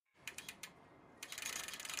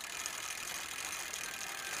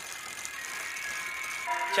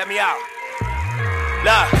Check me out.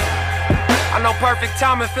 Look, I know perfect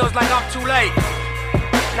timing feels like I'm too late.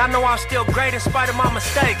 And I know I'm still great in spite of my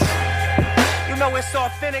mistakes. You know it's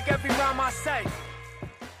authentic every rhyme I say.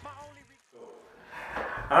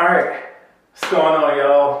 Alright, what's going on,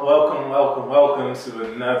 y'all? Welcome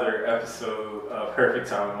to another episode of Perfect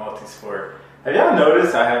Timing Multisport. Have y'all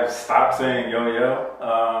noticed I have stopped saying yo-yo?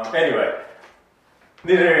 Anyway,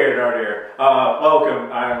 neither here nor there.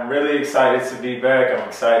 Welcome. I'm really excited to be back. I'm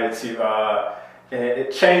excited to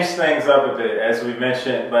change things up a bit. As we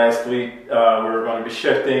mentioned last week, we're going to be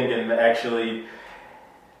shifting and actually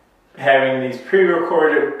having these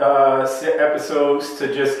pre-recorded episodes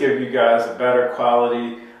to just give you guys a better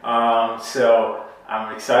quality. So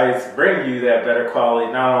I'm excited to bring you that better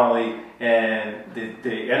quality, not only in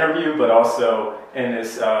the interview, but also in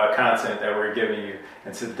this content that we're giving you.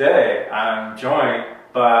 And today I'm joined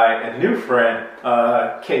by a new friend,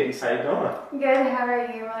 Katie. How you doing? Good. How are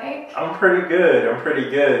you, Mike? I'm pretty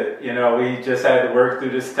good. You know, we just had to work through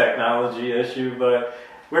this technology issue, but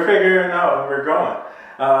we're figuring it out and we're going.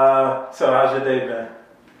 So how's your day been?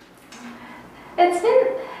 It's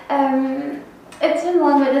been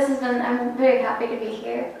long, but I'm very happy to be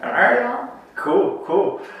here. All right.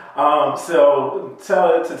 Cool. So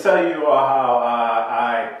to tell you all how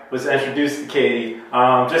I was introduced to Katie,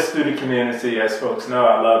 just through the community. As folks know,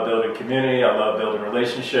 I love building community, I love building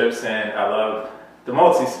relationships, and I love the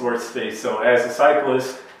multi-sport space. So as a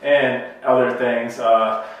cyclist and other things,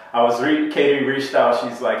 Katie reached out.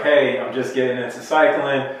 She's like, hey, I'm just getting into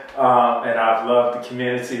cycling, and I've loved the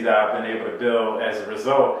community that I've been able to build as a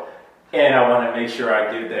result, and I want to make sure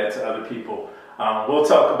I give that to other people. We'll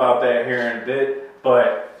talk about that here in a bit,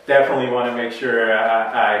 but definitely want to make sure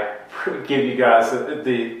I give you guys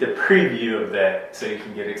the preview of that so you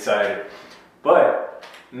can get excited. But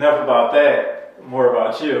enough about that, more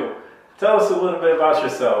about you. Tell us a little bit about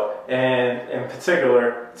yourself, and in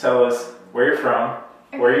particular, tell us where you're from,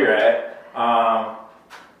 where you're at,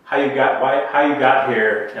 how you got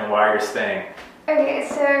here, and why you're staying. Okay,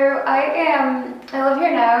 so I live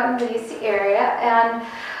here now in the DC area, and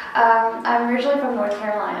I'm originally from North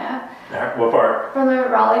Carolina. What part? From the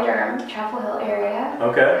Raleigh-Durham, Chapel Hill area.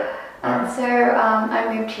 Okay. And so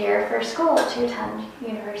I moved here for school to attend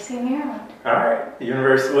University of Maryland. All right.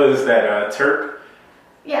 University, what is that, Terp?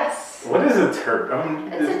 Yes. What is a terp?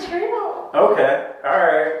 It's a turtle. Okay. All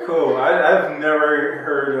right. Cool. I've never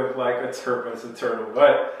heard of like a terp as a turtle,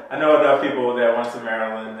 but I know enough people that went to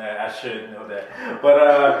Maryland that I should know that.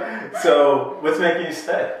 But so what's making you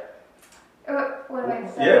stay? What am I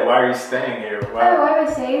saying? Yeah. Why are you staying here? Why am I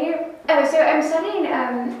staying here? Oh, so I'm studying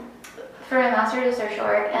for a master's of social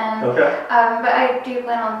work, and okay. But I do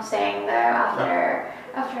plan on staying though after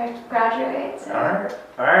I graduate. So.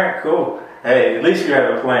 All right. Cool. Hey, at least you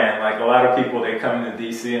have a plan. Like a lot of people, they come to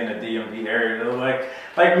DC and the DMV area, they're like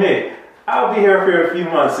me, I'll be here for a few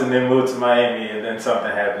months and then move to Miami, and then something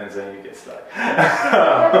happens and you get stuck.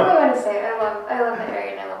 I really want to say I love the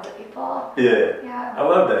area and I love the people. Yeah. I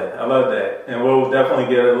love that. And we'll definitely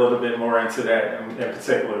get a little bit more into that, in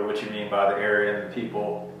particular, what you mean by the area and the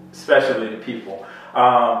people, especially the people.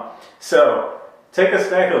 So take us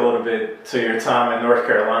back a little bit to your time in North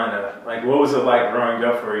Carolina. Like, what was it like growing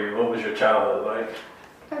up for you? What was your childhood like?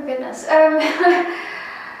 Oh, goodness.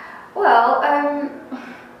 Well,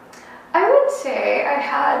 I would say I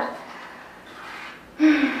had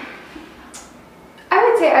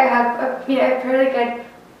a fairly good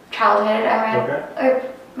childhood. I had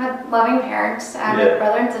loving parents. I have a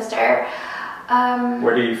brother and sister.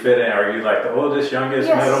 Where do you fit in? Are you like the oldest, youngest,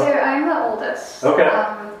 yes, middle? Yes, so I'm the oldest. Okay.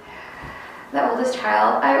 The oldest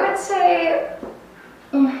child. I would say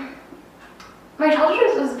my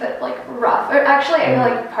childhood was a bit like rough. Or actually, I feel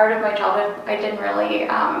like part of my childhood I didn't really.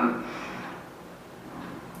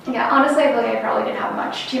 Honestly, I feel like I probably didn't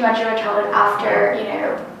have too much of a childhood after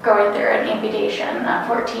going through an amputation at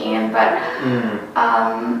 14. But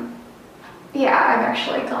I'm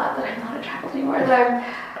actually glad that I'm not a child anymore. That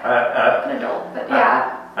I'm an adult. But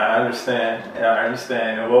yeah. I understand.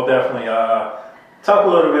 And we'll definitely talk a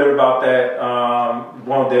little bit about that.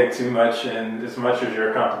 Won't dig too much, and as much as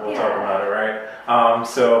you're comfortable talking about it, right?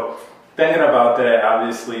 So thinking about that,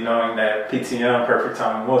 obviously knowing that PTM, Perfect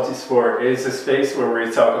Timing Multisport, is a space where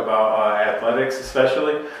we talk about athletics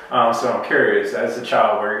especially. So I'm curious, as a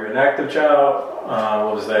child, were you an active child?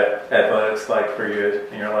 What was that athletics like for you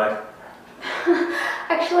in your life?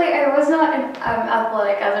 Actually, I was not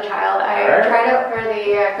athletic as a child. I Alright. tried out for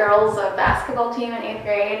the girls' basketball team in 8th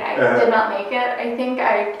grade. I did not make it. I would think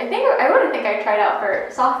I tried out for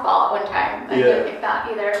softball at one time. I didn't make that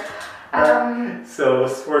either. So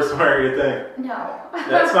sports weren't your thing. No.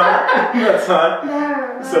 That's fine. That's fine.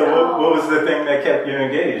 No. So what was the thing that kept you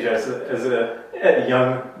engaged as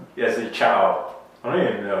a child? I don't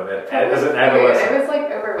even know that. As an adolescent. I was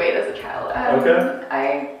like overweight as a child.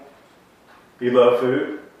 Okay. You love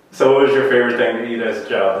food? So what was your favorite thing to eat as a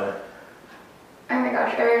child then? Oh my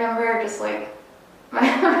gosh, I remember just like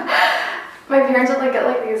my parents would like get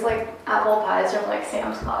like these like apple pies from like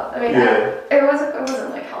Sam's Club. I mean, it wasn't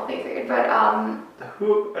like healthy food, but I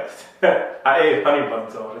ate honey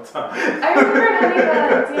buns all the time. I remember honey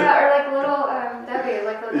buns, or like little Debbie's,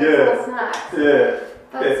 like those little snacks. Yeah.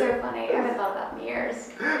 That's so funny. I haven't thought that in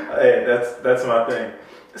years. Hey, that's my thing.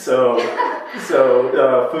 So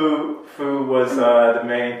food was the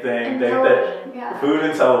main thing. And television, yeah. Food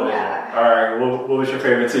and television. Yeah. All right. What was your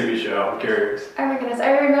favorite TV show? I'm curious. Oh my goodness,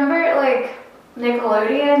 I remember like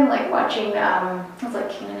Nickelodeon, like watching it was like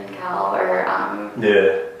Kenan and Kel or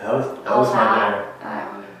Yeah, that was my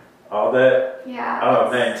jam. All that. Yeah. Oh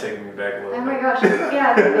man, taking me back a little. Oh bit. my gosh,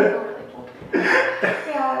 yeah, it's really cool.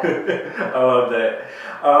 Yeah. I love that.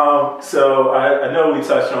 So I know we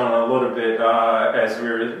touched on a little bit as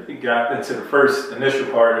we got into the first initial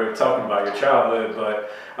part of talking about your childhood, but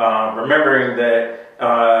remembering that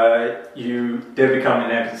you did become an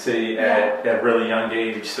amputee at a really young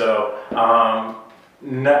age. So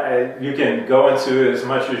you can go into it as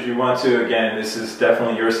much as you want to. Again, this is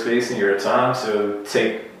definitely your space and your time, so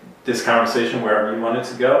take this conversation wherever you want it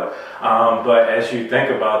to go. But as you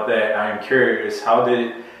think about that, I'm curious, how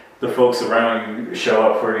did the folks around you show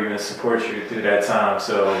up for you and support you through that time?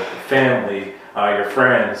 So family, your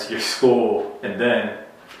friends, your school, and then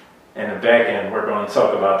in the back end, we're going to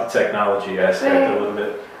talk about the technology aspect a little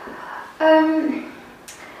bit.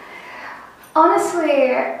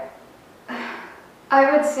 Honestly,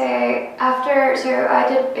 I would say so I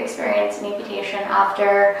did experience an amputation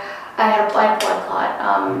after I had a blood clot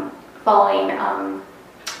following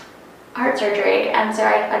heart surgery, and so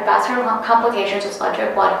I had vascular complications, which led to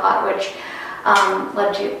a blood clot, which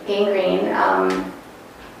led to gangrene.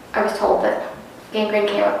 I was told that gangrene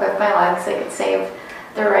came up with my legs. They could save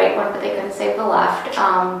the right one, but they couldn't save the left.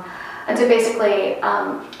 And so basically,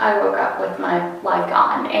 I woke up with my leg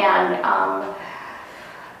gone, and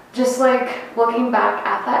just like looking back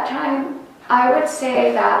at that time, I would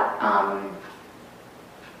say that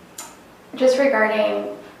just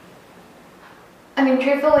regarding, I mean,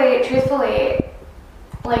 truthfully,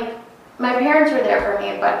 like my parents were there for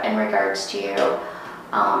me, but in regards to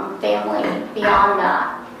family beyond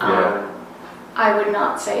that, I would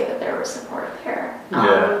not say that there was support there.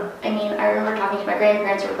 I mean, I remember talking to my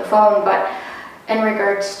grandparents over the phone, but in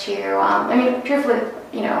regards to, I mean, truthfully,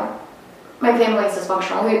 my family is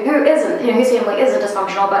dysfunctional. Who isn't? Whose family isn't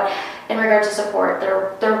dysfunctional? But in regards to support,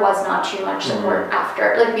 there was not too much support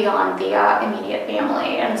after, like beyond the immediate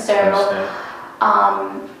family, and so.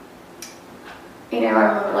 I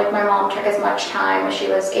remember like my mom took as much time as she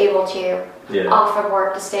was able to off of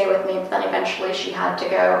work to stay with me, but then eventually she had to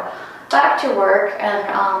go back to work, and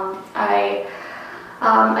I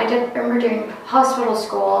did remember doing hospital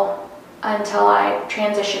school until I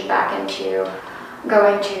transitioned back into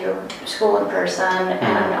going to school in person,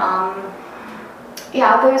 and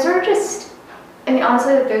those were just, I mean,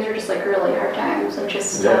 honestly, those were just like really hard times, and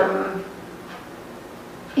just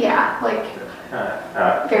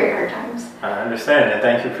very hard times. I understand, and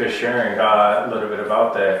thank you for sharing a little bit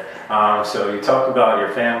about that. So you talked about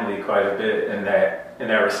your family quite a bit in that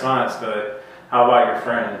response, but how about your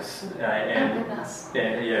friends? And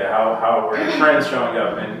how were your friends showing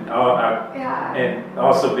up? And and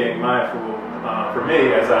also being mindful for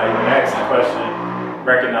me as I asked the question,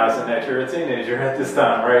 recognizing that you're a teenager at this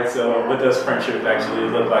time, right? So what does friendship actually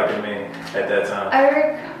look like to me at that time?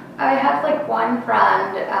 I had like one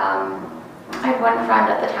friend. I had one friend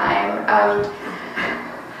at the time,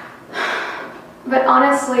 but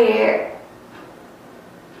honestly,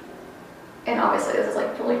 and obviously this is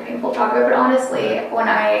like really painful to talk about, but honestly,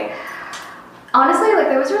 like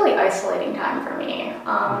that was a really isolating time for me.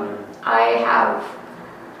 I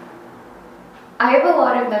have a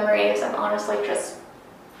lot of memories of honestly just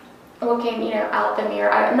looking, out the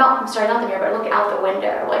mirror. Not the mirror, but looking out the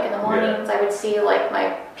window. Like in the mornings, I would see like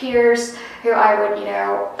my peers who I would,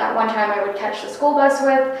 at one time I would catch the school bus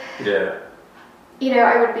with.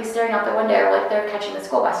 I would be staring out the window like they're catching the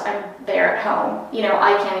school bus. I'm there at home.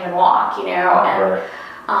 I can't even walk. And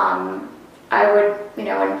I would, when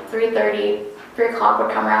 3:30 3 o'clock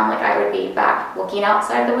would come around, like I would be back looking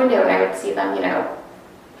outside the window and I would see them,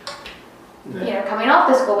 coming off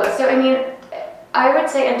the school bus. So I mean, I would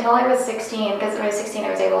say until I was 16, because when I was 16 I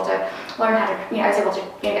was able to learn how to, I was able to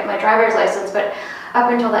get my driver's license, but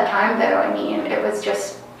up until that time though, I mean, it was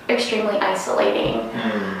just extremely isolating.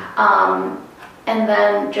 And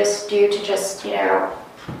then just due to just,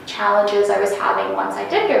 challenges I was having once I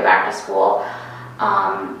did go back to school,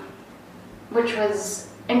 which was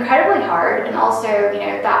incredibly hard. And also,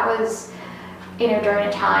 that was, during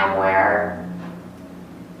a time where,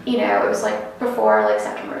 it was like before like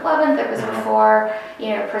September 11th, it was before,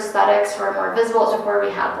 prosthetics were more visible. It was before we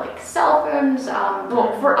had like cell phones,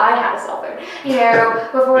 well, before I had a cell phone,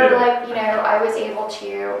 before like, I was able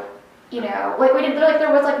to, like we did, like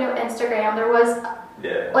there was like no Instagram, there was,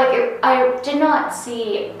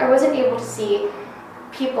 I wasn't able to see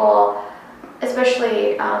people,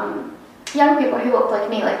 especially young people who looked like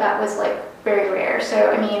me, like that was like very rare.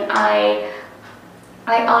 So, I mean, I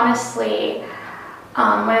honestly,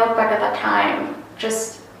 when I look back at that time,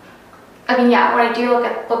 when I do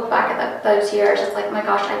look back at those years, it's like, my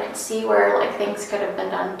gosh, I could see where like things could have been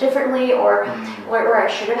done differently, or where I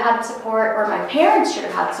should have had support, or my parents should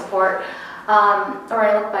have had support, or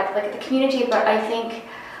I look back like at the community. But I think,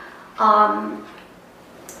 I'm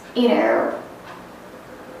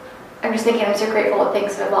just thinking I'm so grateful that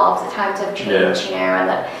things have evolved, that times have changed, and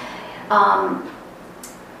that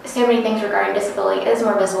so many things regarding disability is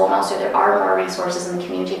more visible, and also there are more resources in the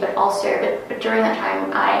community. But during that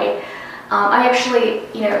time, I actually,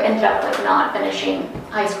 ended up like not finishing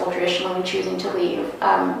high school traditionally, and choosing to leave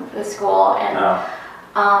the school, and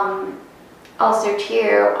also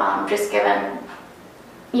too, just given,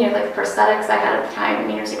 like the prosthetics I had at the time. I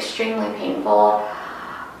mean, it was extremely painful.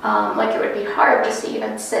 Like it would be hard just to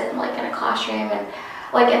even sit like in a classroom and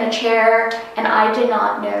like in a chair, and I did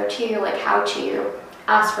not know too like how to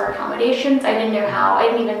ask for accommodations. I didn't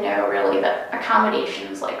even know really that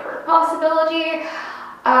accommodations like were a possibility.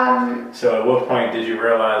 So at what point did you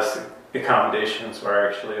realize accommodations were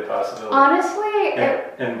actually a possibility? Honestly,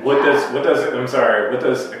 what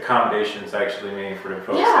does accommodations actually mean for the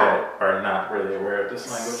folks that are not really aware of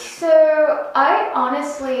this language? So I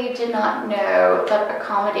honestly did not know that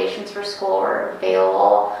accommodations for school were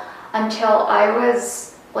available until I was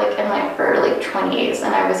like in my early 20s,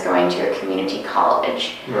 and I was going to a community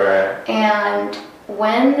college. Right. And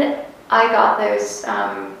when I got those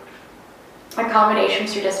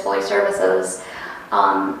accommodations through disability services,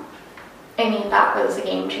 I mean, that was a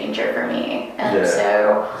game changer for me. And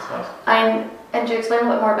so, and to explain a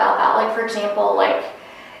little bit more about that, like for example, like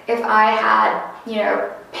if I had,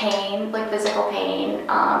 pain, like physical pain,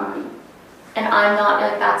 and I'm not,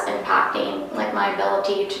 like that's impacting like my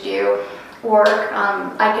ability to do work,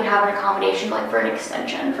 I can have an accommodation like for an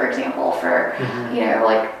extension, for example, for,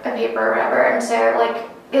 like a paper or whatever. And so like,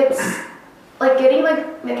 it's like getting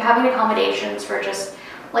like having accommodations for just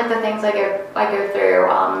like the things I go through,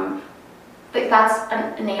 like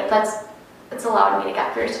it's allowed me to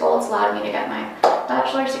get through school. It's allowed me to get my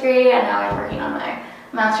bachelor's degree, and now I'm working on my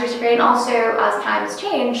master's degree. And also, as time has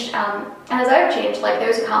changed, and as I've changed, like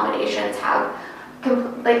those accommodations have,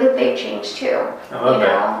 they've changed too. I love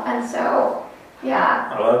that. And so,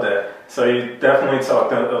 yeah. I love that. So you definitely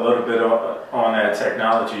talked a little bit on that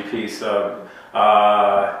technology piece of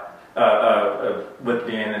with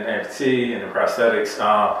being an amputee and the prosthetics.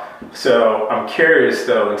 So I'm curious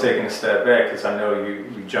though, and taking a step back, because I know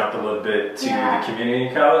you jumped a little bit to the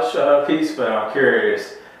community college piece, but I'm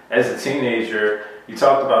curious, as a teenager, you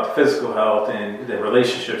talked about the physical health and the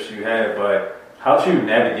relationships you had, but how did you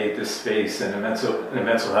navigate this space in a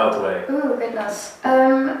mental health way? Ooh, goodness.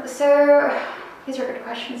 So these are good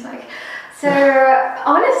questions, Mike. So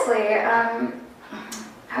honestly,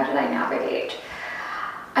 how did I navigate?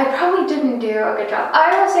 I probably didn't do a good job.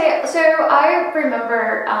 I will say, so I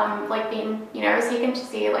remember like being, I was taken to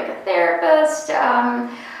see like a therapist.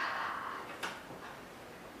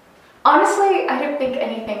 Honestly, I don't think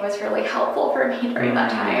anything was really helpful for me during that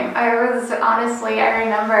time. I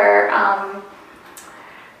remember,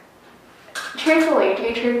 truthfully, to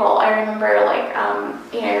be truthful, I remember like,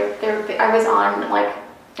 I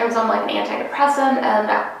was on like an antidepressant, and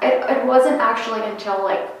it wasn't actually until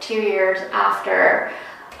like 2 years after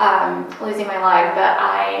losing my leg that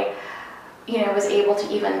I, was able to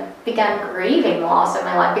even begin grieving the loss of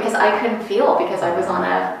my leg, because I couldn't feel, because I was on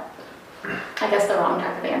I guess the wrong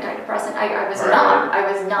type of antidepressant. I was numb.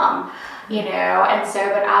 I was numb, and so,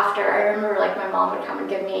 but after, I remember like my mom would come and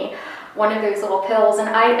give me one of those little pills. And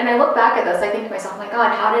I look back at this, I think to myself, my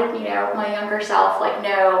God, how did, you know, my younger self like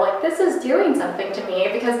know, like this is doing something to me?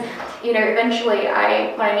 Because, you know, eventually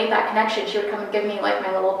when I made that connection, she would come and give me like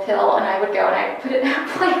my little pill, and I would go and I'd put it in a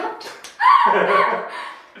plant.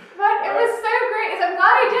 But it was so great. So I'm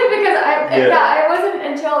glad I did, because I wasn't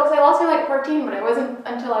until, because I lost my like 14, but it wasn't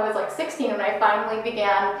until I was like 16 when I finally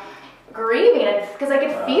began grieving, because I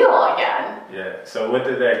could feel again. Yeah. So what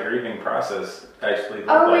did that grieving process actually look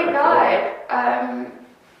oh like? My God.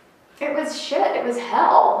 It was shit. It was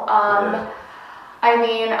hell. I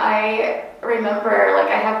mean, I remember, like,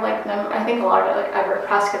 I have, like, I think a lot of it, like, I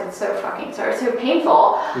repressed because it's so fucking, so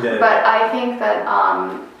painful. Yeah. But I think that,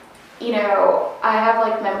 you know, I have,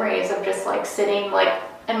 like, memories of just, like, sitting, like,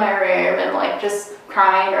 in my room and, like, just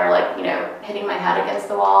crying or, like, you know, hitting my head against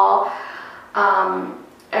the wall.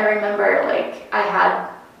 I remember, like, I had,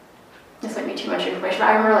 this might be too much information, but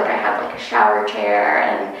I remember, like, I had, like, a shower chair,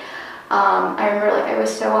 and I remember, like, I was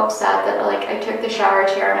so upset that, like, I took the shower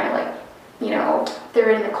chair and I, like, you know,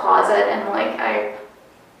 threw it in the closet, and, like, I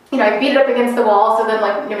beat it up against the wall, so then,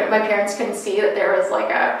 like, you know, my parents couldn't see that there was, like,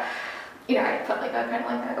 a, you know, I put, like, a kind of,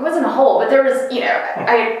 like, it wasn't a hole, but there was, you know,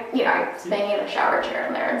 I was banging a shower chair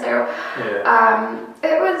in there, and so,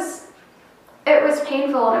 it was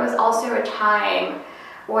painful, and it was also a time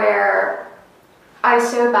where I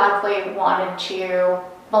so badly wanted to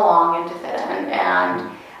belong and to fit in,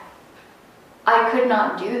 and I could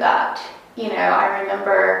not do that. You know, I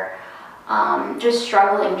remember just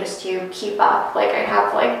struggling just to keep up. Like, I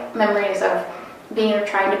have, like, memories of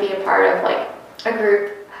trying to be a part of, like, a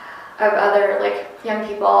group of other, like, young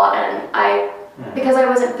people, and because I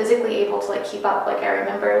wasn't physically able to, like, keep up, like, I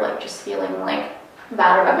remember, like, just feeling, like,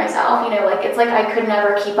 bad about myself, you know, like, it's like I could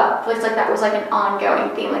never keep up. It's like that was, like, an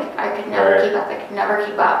ongoing thing, like, I could never keep up, I could never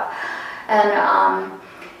keep up.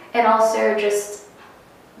 And also just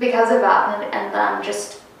because of that, and then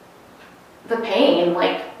just the pain,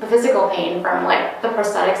 like, the physical pain from, like, the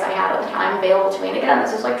prosthetics I had at the time available to me, and again,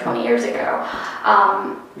 this was, like, 20 years ago,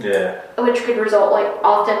 which could result, like,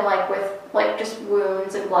 often, like, with, like, just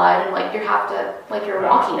wounds and blood, and, like, you have to, like, you're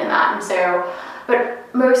walking in that, and so, but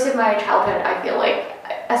most of my childhood, I feel like,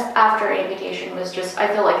 after amputation was just, I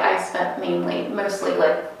feel like I spent mostly,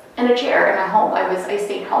 like, in a chair in a home. I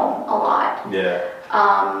stayed home a lot. Yeah.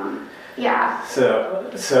 Yeah.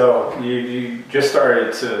 So you just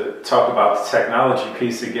started to talk about the technology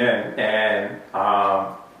piece again, and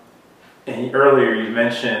earlier you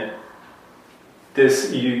mentioned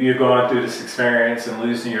this. You're going through this experience and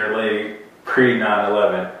losing your leg pre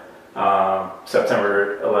 9/11,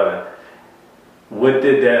 September 11th. What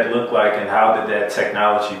did that look like, and how did that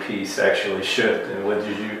technology piece actually shift, and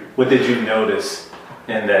what did you notice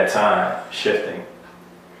in that time shifting?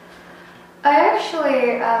 I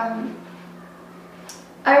actually,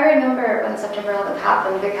 I remember when September 11th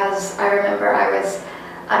happened, because I remember I was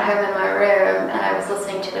at home in my room and I was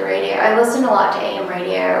listening to the radio. I listened a lot to AM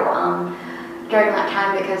radio during that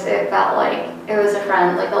time, because it felt like it was a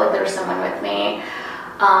friend, like there was someone with me.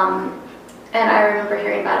 And I remember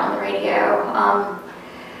hearing that on the radio.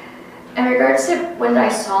 In regards to when I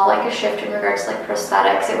saw, like, a shift in regards to, like,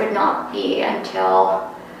 prosthetics, it would not be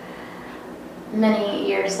until many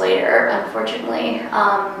years later, unfortunately.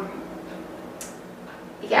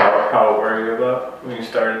 Yeah. How old were you about when you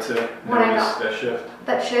started to notice that shift?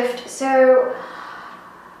 That shift. So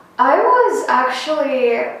I was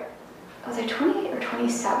actually, was I 20 or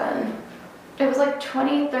 27? It was like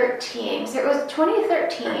 2013. So it was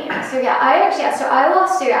 2013. So yeah, I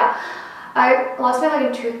lost my leg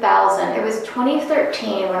in 2000. It was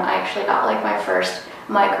 2013 when I actually got, like, my first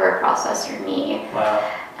microprocessor knee. Wow.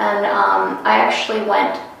 And I actually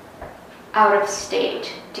went out of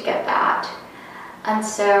state to get that. And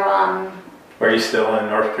so were you still in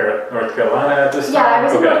North Carolina at this time? Yeah, I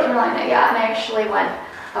was in North Carolina, yeah, and I actually went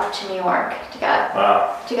up to New York to get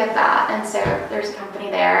that, and so there's a company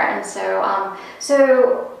there, and so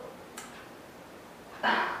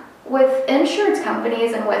with insurance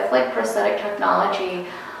companies and with, like, prosthetic technology,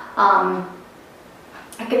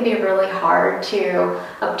 it can be really hard to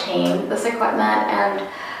obtain this equipment, and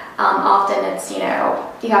often it's, you know,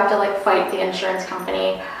 you have to, like, fight the insurance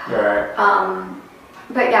company. Right.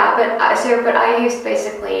 But I used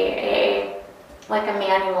basically a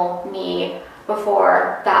manual knee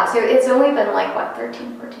before that. So it's only been, like, what,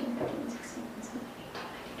 13, 14, 15, 16, 17,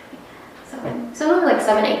 18, 19, 20, so only, like,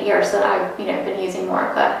 7-8 years that I've, you know, been using more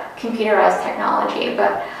of the computerized technology.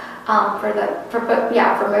 But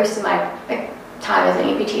for most of my, like, time as an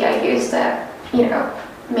amputee, I used the, you know,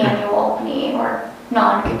 manual knee or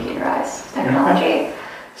non-computerized technology.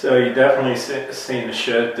 So you definitely seen a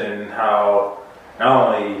shift in how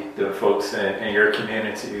not only the folks in your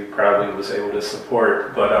community who probably was able to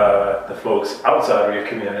support, but the folks outside of your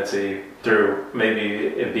community through, maybe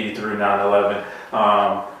it be through 9/11,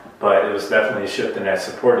 but it was definitely a shift in that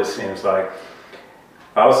support, it seems like.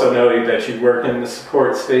 I also know that you work in the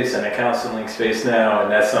support space and the counseling space now,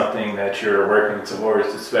 and that's something that you're working towards,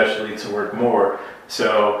 especially to work more.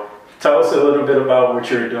 So tell us a little bit about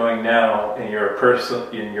what you're doing now in your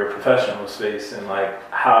professional space, and like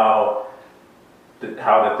how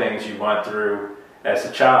the things you went through as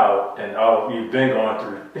a child and all you've been going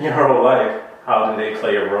through your whole life, how do they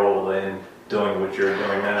play a role in doing what you're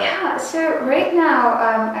doing now? Yeah, so right now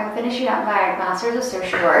I'm finishing up my Master's of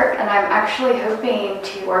Social Work, and I'm actually hoping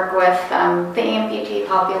to work with the amputee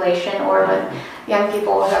population or with young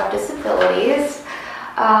people who have disabilities.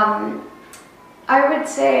 I would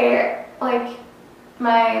say, like,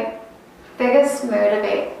 my biggest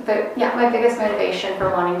motivation for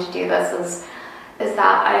wanting to do this is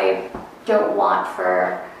that I don't want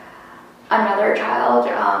for another child.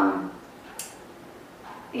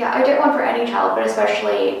 I don't want for any child, but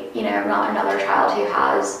especially, not another child who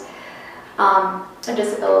has a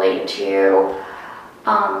disability to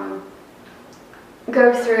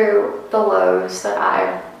go through the lows that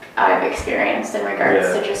I've experienced in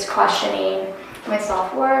regards to just questioning my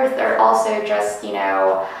self-worth, or also just,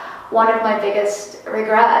 one of my biggest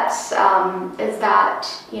regrets is that,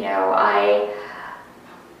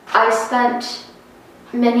 I spent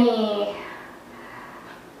many,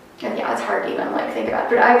 and it's hard to even think about,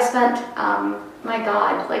 but I've spent, my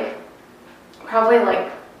God, probably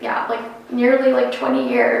nearly 20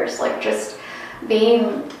 years, just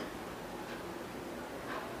being,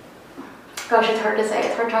 gosh, it's hard to say,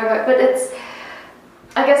 it's hard to talk about, but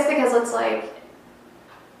I guess because it's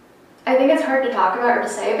I think it's hard to talk about or to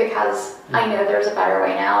say because I know there's a better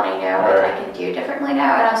way now, and I know what I can do differently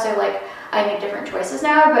now, and also I make different choices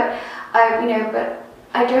now, but I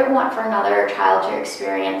don't want for another child to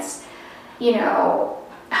experience,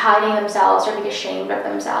 hiding themselves or be ashamed of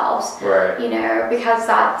themselves, because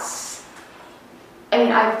that's,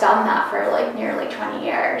 I've done that for nearly 20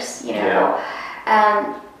 years, and,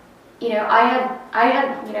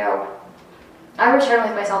 I was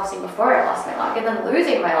struggling with my self-esteem before I lost my leg, and then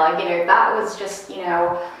losing my leg, that was just,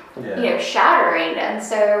 shattering. And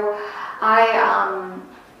so I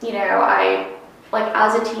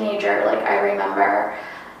as a teenager, I remember,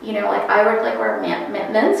 I would wear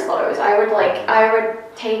men's clothes. I would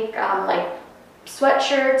take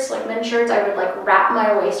sweatshirts, men's shirts. I would wrap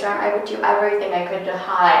my waist around. I would do everything I could to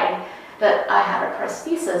hide that I had a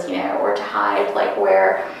prosthesis, or to hide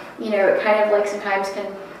where, it kind of sometimes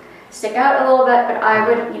can stick out a little bit, but I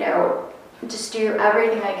would, just do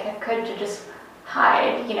everything I could to just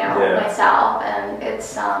hide, myself. And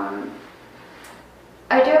it's, I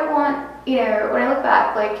don't want, when I look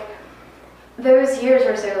back, those years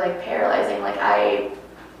were so paralyzing.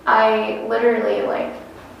 I literally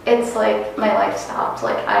it's my life stopped.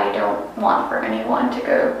 I don't want for anyone to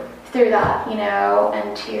go through that,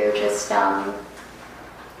 and to just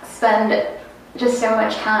spend just so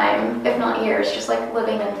much time, if not years, just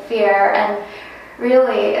living in fear. And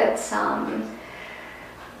really it's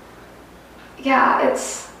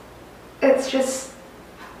it's just,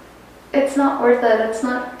 it's not worth it. It's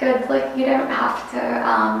not good. You don't have to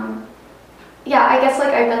I guess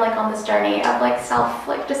I've been on this journey of self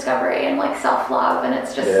discovery and self-love, and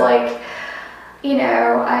it's just I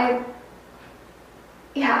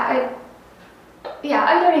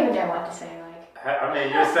don't even know what to say.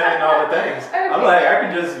 You're saying all the things. Okay. I'm I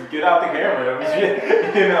can just get out the camera.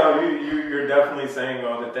 You're definitely saying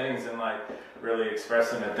all the things and really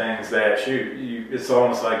expressing the things that you it's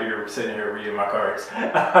almost like you're sitting here reading my cards.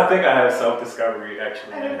 I think I have self-discovery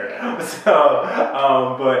actually in here. So,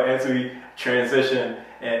 but as we transition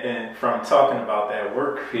and from talking about that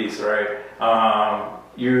work piece, right?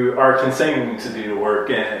 You are continuing to do the work,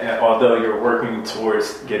 and although you're working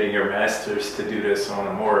towards getting your master's to do this on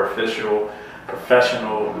a more professional, in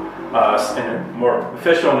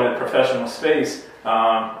a professional space,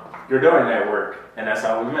 you're doing that work, and that's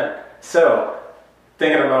how we met. So,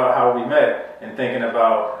 thinking about how we met and thinking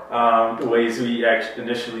about the ways we actually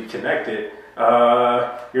initially connected,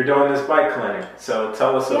 you're doing this bike clinic. So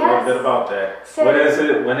tell us a little bit about that. So, what is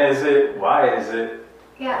it? When is it? Why is it?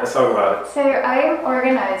 Yeah. Let's talk about it. So I am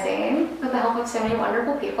organizing, with the help of so many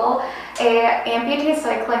wonderful people, a amputee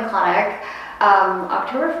cycling clinic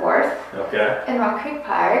October 4th in Rock Creek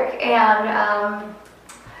Park. And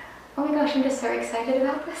oh my gosh, I'm just so excited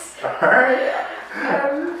about this. All right.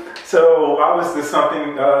 So why was this something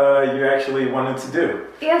you actually wanted to do?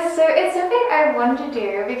 Yes, so it's something I wanted to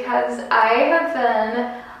do because I have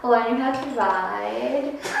been learning how to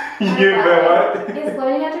ride. You've been what? Yes,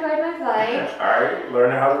 learning how to ride my bike. Alright,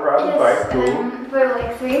 learning how to ride the bike, cool. For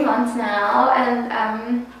like 3 months now,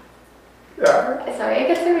 and Yeah. sorry, I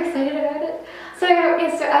get so excited about it. So yeah,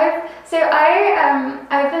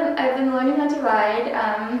 I've been learning how to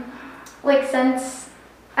ride like since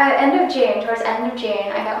towards end of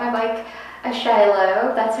June. I got my bike a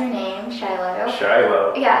Shiloh. That's her name, Shiloh.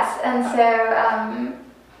 Shiloh. Yes, and so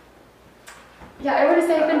yeah, I would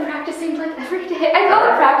say I've been practicing like every day. I call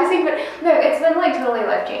it practicing, but no, it's been like totally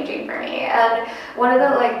life changing for me. And one of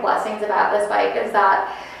the like blessings about this bike is that,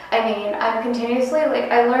 I mean, I'm continuously like,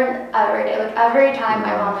 I learn every day. Like every time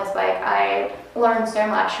I'm on this bike, I learn so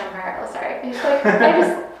much from her. Oh, sorry. It's like,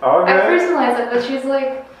 I personalize it, but she's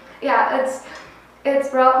like, yeah, it's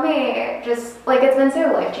brought me just like, it's been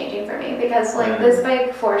so life changing for me because like this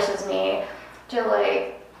bike forces me to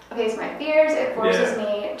like face my fears. It forces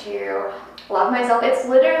me to love myself. It's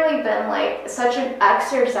literally been like such an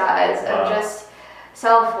exercise of just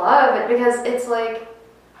self-love because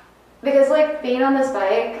being on this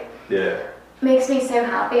bike makes me so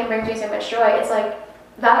happy and brings me so much joy. It's like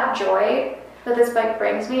that joy that this bike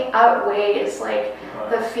brings me outweighs like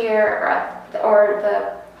the fear or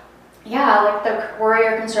the worry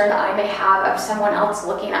or concern that I may have of someone else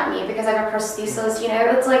looking at me because I have a prosthesis, you know.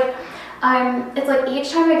 It's like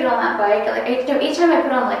each time I get on that bike, like each time I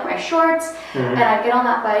put on like my shorts and I get on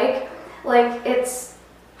that bike, like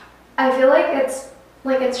I feel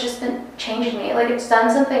like it's just been changing me. Like it's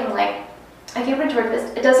done something like, I keep it towards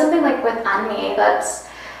this, it does something like within me that's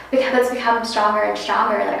become stronger and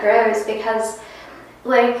stronger and it grows because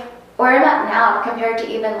like where I'm at now compared to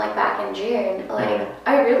even like back in June, like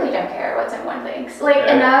I really don't care what someone thinks. Like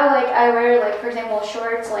and now like I wear like for example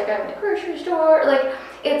shorts like I'm in the grocery store, like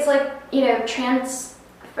it's like, you know,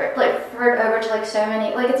 transferred over to like so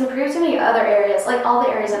many, like it's improved so many other areas, like all the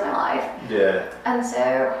areas of my life. Yeah. And so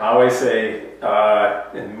I always say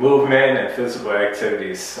in movement and physical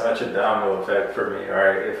activity is such a domino effect for me,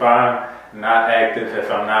 right? If I'm not active, if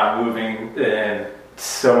I'm not moving, then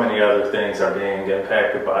so many other things are being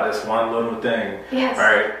impacted by this one little thing. Yes.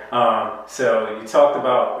 Right. So you talked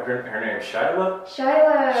about her name, Shiloh?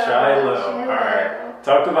 Shiloh. All right.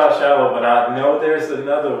 Talked about Shiloh, but I know there's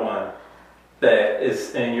another one that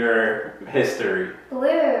is in your history.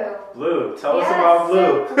 Blue. Tell us about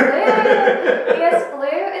Blue. Yes, Blue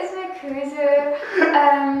is my cruiser.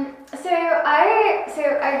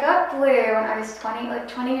 So I got Blue when I was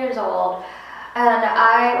 20 years old. And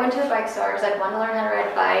I went to the bike store because I wanted to learn how to ride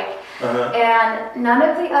a bike. And none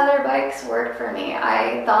of the other bikes worked for me.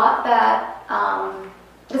 I thought that,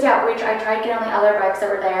 I tried to get on the other bikes that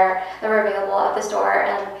were there, that were available at the store,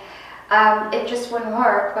 and it just wouldn't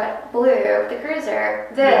work. But Blue, the cruiser,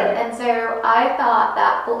 did. Yeah. And so I thought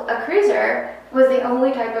that a cruiser was the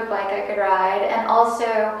only type of bike I could ride, and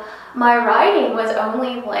also my riding was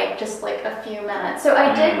only like just like a few minutes. So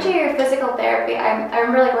I did do physical therapy. I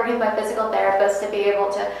remember like working with my physical therapist to be able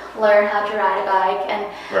to learn how to ride a bike. And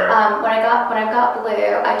when I got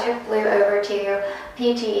Blue, I took Blue over to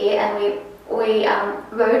PT, and we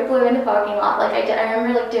rode Blue in the parking lot like I did. I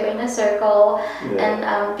remember like doing a circle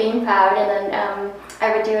and being proud, and then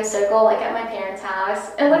I would do a circle like at my parents'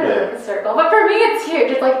 house, and literally like a circle. But for me, it's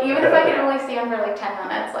huge. It's like even if I can only stand for like 10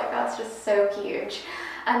 minutes, like that's just so huge.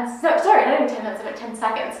 And so, sorry, not even 10 minutes, but 10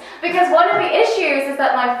 seconds. Because one of the issues is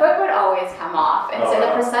that my foot would always come off, and so the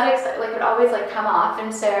prosthetics like would always like come off,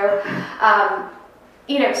 and so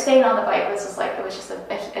staying on the bike was just like it was just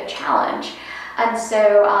a challenge. And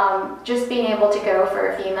so just being able to go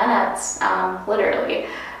for a few minutes, literally,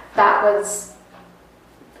 that was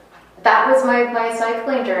my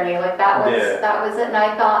cycling journey. Like that was it. And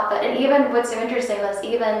I thought that, and even what's so interesting was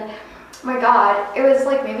even, my God, it was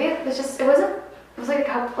like maybe it was like a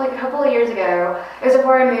couple of years ago. It was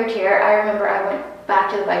before I moved here. I remember I went back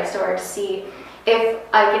to the bike store to see if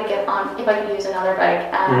I could use another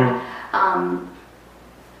bike, and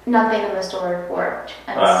nothing in the store worked.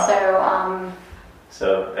 And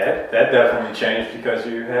so that definitely changed because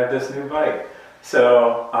you have this new bike.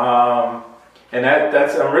 So and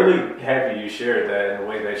that's I'm really happy you shared that in the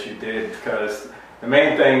way that you did, because the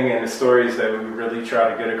main thing in the stories that we really try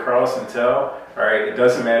to get across and tell, all right, it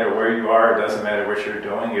doesn't matter where you are, it doesn't matter what you're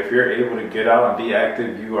doing. If you're able to get out and be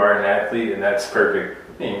active, you are an athlete, and that's perfect.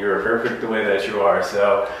 And you're perfect the way that you are.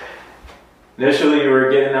 So initially you were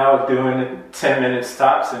getting out doing 10 minutes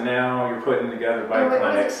tops, and now you're putting together bike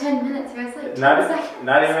clinics. Was it 10 minutes? It was like 10 seconds.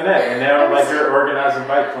 Not even that. And now like you're organizing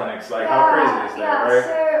bike clinics. Like how crazy is that, right?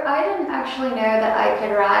 So I didn't actually know that I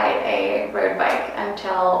could ride a road bike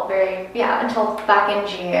until back in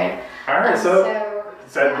June. All right,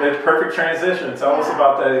 So the perfect transition. Tell us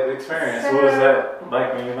about that experience. What was that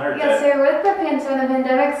like when you learned that? So with the when the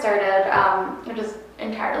pandemic started, which is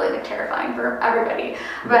entirely like terrifying for everybody,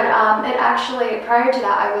 but it actually, prior to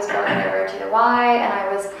that, I was going over to the Y, and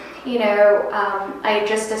I was, I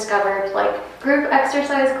just discovered like group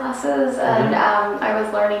exercise classes, and I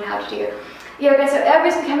was learning how to do yoga, so I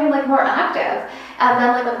was becoming like more active. And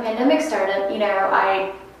then like when the pandemic started,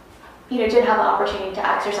 I didn't have the opportunity to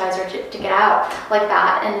exercise or to get out like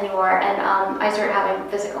that anymore, and I started having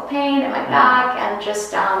physical pain in my back, and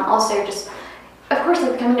just also just, of course,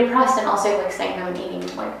 like becoming depressed, and also like staying home and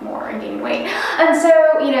eating like more and gaining weight. And so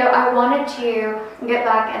I wanted to get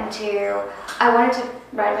back into, I wanted to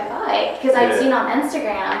ride my bike, because I'd seen on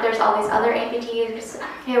Instagram there's all these other amputees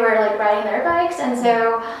who were like riding their bikes, and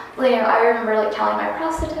so I remember like telling my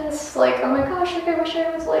prosthetist like, oh my gosh, like I wish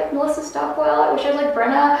I was like Melissa Stockwell, I wish I was like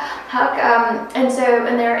Brenna Huck, and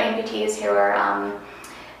there are amputees who are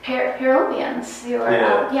Paralympians who are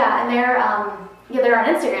and they're on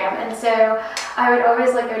Instagram, and so I would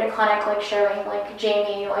always like go to clinic like showing like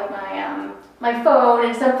Jamie like my phone,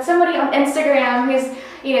 and somebody on Instagram who's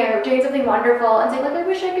doing something wonderful, and say like, I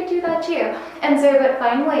wish I could do that too. And so, but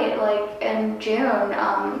finally, like in June,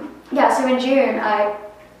 so in June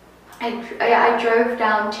I drove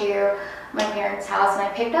down to my parents' house, and I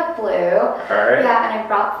picked up Blue. All right. Yeah, and I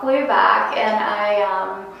brought Blue back, and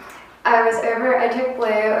I took Blue,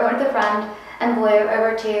 I went with a friend and Blue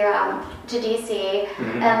over to DC,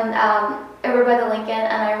 and over by the Lincoln,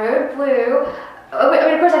 and I rode Blue. I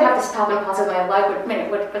mean, of course, I'd have to stop and pause, so my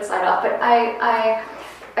leg would slide off. But I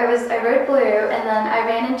rode Blue, and then I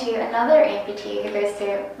ran into another amputee who goes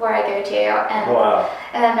to where I go to, and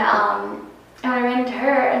and I ran into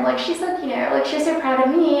her, and like she said, like she was so proud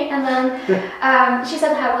of me, and then she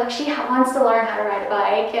said how like she wants to learn how to ride a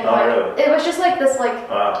bike, and really? It was just like this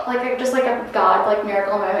just like a God like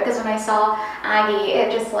miracle moment, because when I saw Aggie,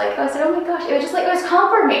 it just like I said, oh my gosh, it was just like it was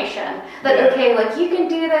confirmation that okay, like you can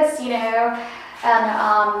do this,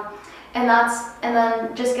 and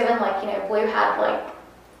then just given like Blue had like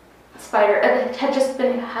spider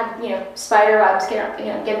webs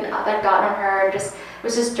that got on her, and just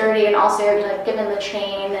was just dirty, and also like given the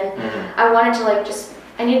chain, and I wanted to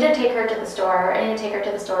I needed to take her to the store. I needed to take her to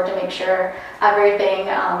the store to make sure everything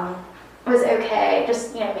was okay,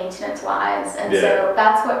 just maintenance wise, and so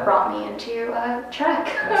that's what brought me into Trek.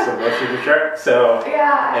 So much of the Trek. So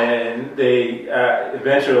yeah, and they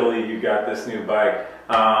eventually you got this new bike,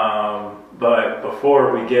 but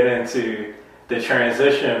before we get into the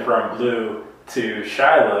transition from Blue to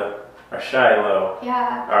Shiloh.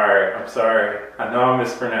 Yeah. All right, I'm sorry. I know I'm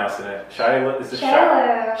mispronouncing it. Shiloh? Is it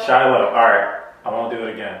Shiloh? Shiloh. All right, I won't do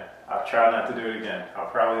it again. I'll try not to do it again. I'll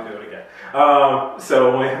probably do it again.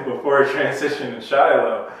 So before I transition to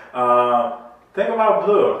Shiloh, think about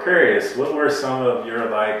Blue. I'm curious. What were some of your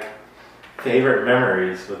favorite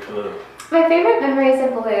memories with Blue? My favorite memories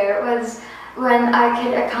of Blue was when I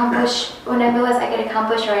realized I could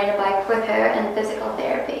accomplish riding a bike with her in physical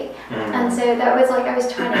therapy. And so that was I was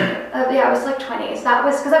 20. I was 20. So that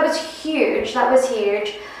was huge. That was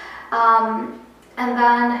huge. And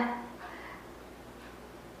then,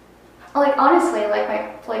 honestly,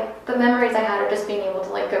 the memories I had of just being able to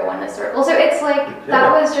go in a circle. So it's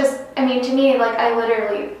that was just, to me, I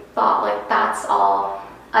literally thought that's all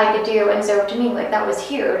I could do. And so to me, that was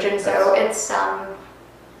huge. And so it's,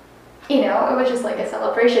 it was just a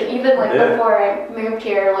celebration. Even before I moved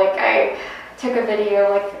here, I took a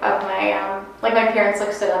video of my my parents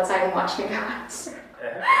stood outside and watched me go outside.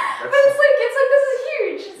 But it's this is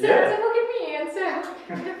huge. So it's look at me, and so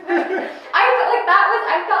I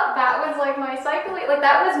thought that was my cycling,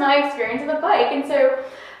 that was my experience with the bike, and so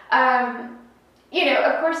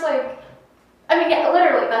of course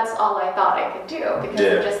literally that's all I thought I could do because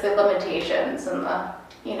of just the limitations and the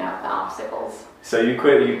obstacles. So you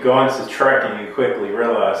go into Trek and you quickly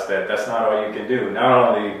realize that that's not all you can do.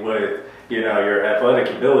 Not only with your athletic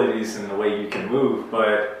abilities and the way you can move,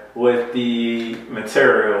 but with the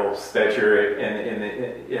materials that you're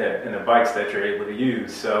in the bikes that you're able to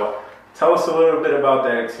use. So tell us a little bit about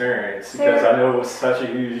that experience, because I know it was such a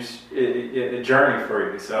huge journey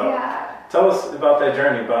for you. So tell us about that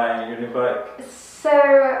journey buying your new bike. So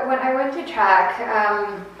when I went to Trek,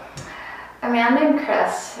 a man named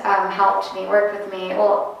Chris helped me, work with me.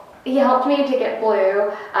 Well, he helped me to get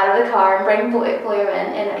Blue out of the car and bring Blue in,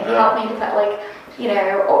 and he helped me to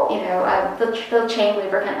put the chain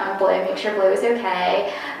lubricant on Blue, make sure Blue was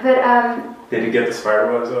okay. But did you get the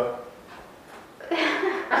spider webs off?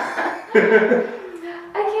 I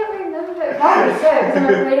can't remember. Probably so, because I'm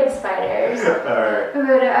afraid of spiders. All right.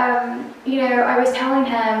 But I was telling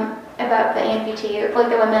him, about the amputee, like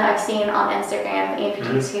the women I've seen on Instagram, the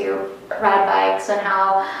amputees who ride bikes, and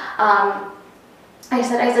how I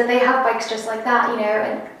said they have bikes just like that, you know,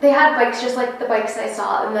 and they had bikes just like the bikes I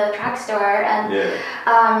saw in the track store.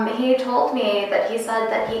 And he told me that he said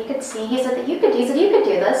that he could see. He said that you could do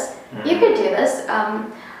this. You could do this.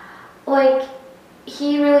 Like,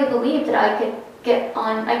 he really believed that I could get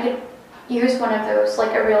on. I could use one of those,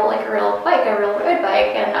 like a real bike, a real road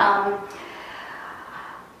bike,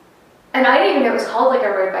 and I didn't even know it was called like a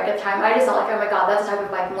road bike at the time. I just thought like, oh my god, that's the type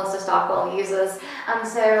of bike Melissa Stockwell uses. And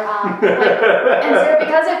so,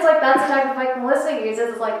 because it's like that's the type of bike Melissa uses,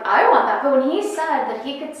 it's like I want that. But when he said that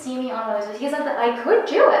he could see me on one of those, he said that I could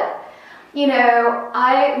do it. You know,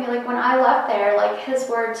 I mean, like when I left there, like his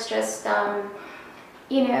words just,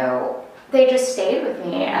 you know, they just stayed with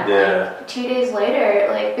me. And like 2 days later,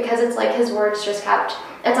 like because it's like his words just kept.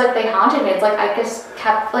 It's like they haunted me. It's like I just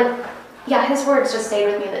kept like. Yeah, his words just stayed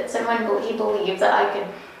with me, that he believed that I could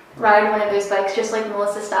ride one of those bikes just like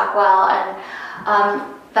Melissa Stockwell, and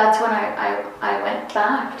that's when I went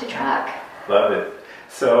back to track. Love it.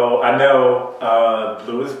 So I know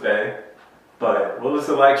Lewis Bay, but what was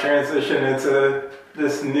it like transition into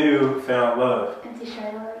this new found love? Into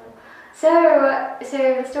Shiloh. So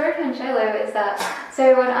the story behind Shiloh is that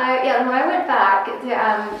when I went back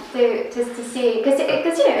to see, because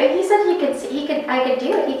you know he said I could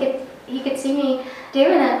do it. He could see me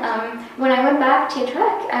doing it. When I went back to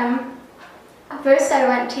Trek, first I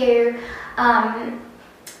went to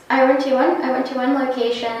one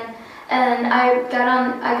location, and I got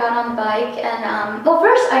on the bike, and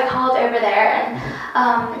first I called over there,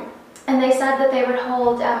 and they said that they would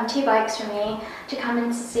hold 2 bikes for me to come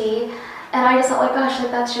and see. And I just thought, like, gosh, like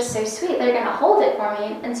that's just so sweet. They're gonna hold it for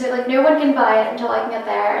me, and so like no one can buy it until I can get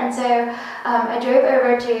there. And so I drove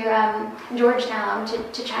over to Georgetown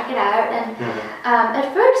to check it out. And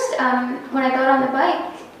at first, when I got on the bike,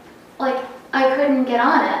 like I couldn't get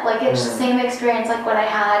on it. Like it's the same experience like what I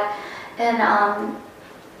had in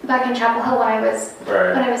back in Chapel Hill when I was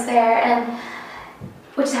there, and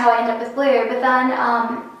which is how I ended up with Blue. But then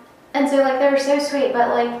and so like they were so sweet, but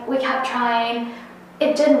like we kept trying.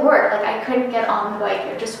 It didn't work. Like I couldn't get on the bike.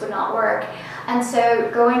 It just would not work. And so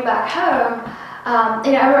going back home,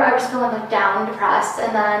 you know, I was feeling like down, depressed,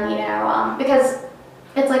 and then you know, because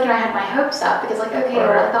it's like, you know, I had my hopes up because like, okay,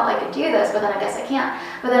 well, I thought I could do this, but then I guess I can't.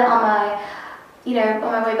 But then on my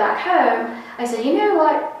way back home, I said, you know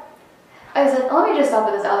what? I said, let me just stop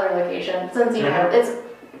at this other location since you know it's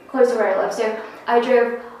close to where I live. So I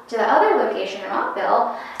drove to the other location in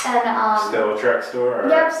Rockville, and still a Trek store? Or?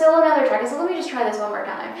 Yep, still another Trek. I said, let me just try this one more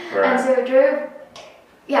time. Right. And so I drove,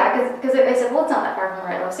 because I said, well, it's not that far from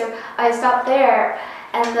where I live. So I stopped there,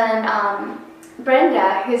 and then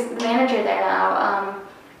Brenda, who's the manager there now,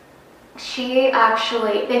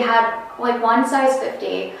 they had like one size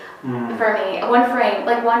 50 for me, one frame,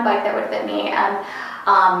 like one bike that would fit me, and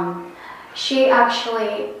she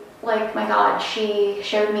actually, like, my God, she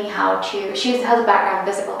showed me she has a background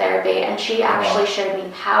in physical therapy, and she actually showed me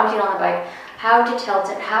how to get on the bike, how to tilt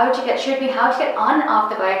it, showed me how to get on and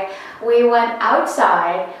off the bike. We went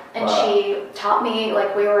outside, and she taught me,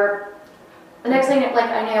 like, the next thing,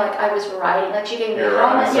 like, I know, like, I was riding, like, she gave me a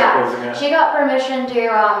helmet, she got permission to,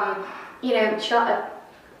 you know,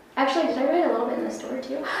 actually, did I ride a little bit in the store,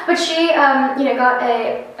 too? But she, you know, got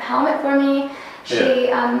a helmet for me.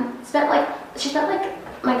 She spent like,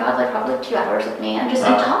 my God, like probably 2 hours with me and just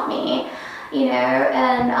taught me, you know,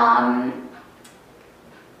 and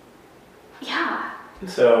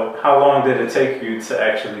So how long did it take you to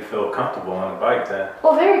actually feel comfortable on the bike then?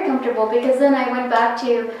 Well, very comfortable, because then I went back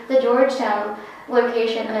to the Georgetown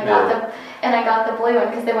location, and I got the blue one,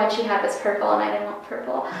 because the one she had was purple and I didn't want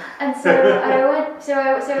purple. And so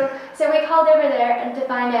we called over there and to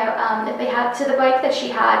find out if they had, so the bike that she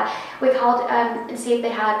had, we called and see if they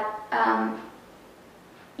had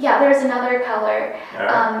there was another color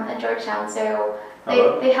at Georgetown, so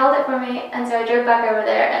they held it for me, and so I drove back over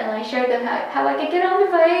there and I showed them how I could get on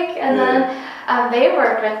the bike, and then they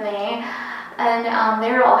worked with me, and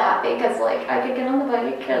they were all happy because like I could get on the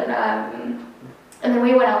bike, and then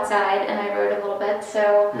we went outside and I rode a little bit,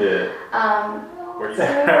 so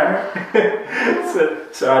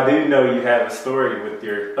so I do know you have a story with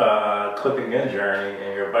your clipping in journey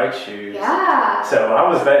and your bike shoes. Yeah. So how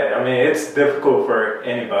was that? I mean, it's difficult for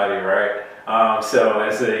anybody, right? So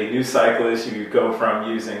as a new cyclist, you go from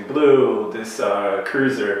using Blue, this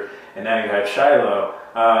cruiser, and now you have Shiloh.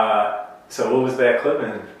 So what was that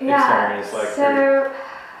clipping experience like? So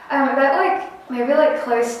about maybe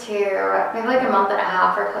close to maybe a month and a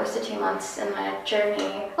half or close to 2 months in my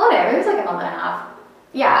journey. Oh no, maybe it was like a month and a half.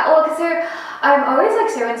 Yeah, well, so I'm always like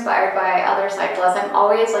so inspired by other cyclists. I'm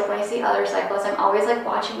always like, when I see other cyclists, I'm always like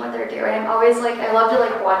watching what they're doing. I'm always like, I love to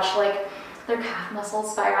like watch like their calf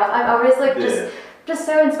muscles fire up. I'm always like just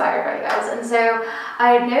so inspired by you guys. And so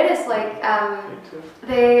I noticed like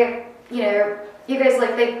they, you know, you guys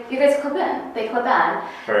clip in. They clip in,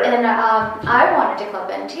 Right. and I wanted to clip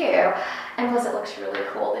in too. And plus, it looks really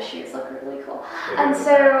cool. The shoes look really cool. And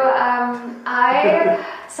so I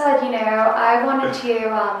said, you know, I wanted to,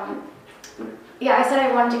 I said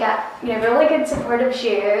I wanted to get, you know, really good supportive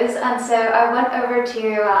shoes. And so I went over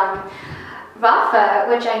to Rafa,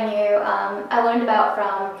 which I knew, I learned about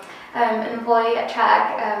from an employee at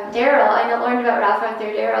Trek, Daryl. I learned about Rafa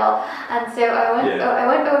through Daryl. And so I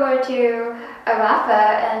went over to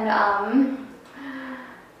Rafa and,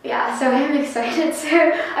 so I'm excited. So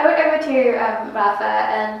I went over to Rafa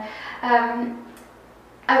and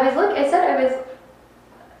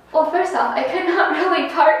well, first off, I could not really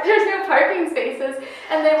park. There's no parking spaces,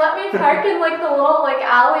 and they let me park in like the little like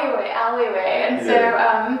alleyway, and so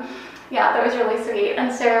that was really sweet.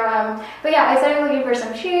 And so, I started looking for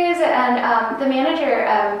some shoes, and the manager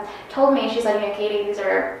told me, she said, you know, Katie, these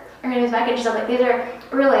are, her name is Megan, she said, like, these are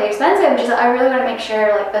really expensive, and she said, I really want to make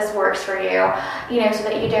sure, like, this works for you, you know, so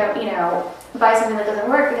that you don't, you know, buy something that doesn't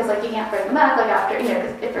work, because, like, you can't bring them back, like, after, you know,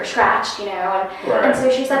 if they're scratched, you know, and so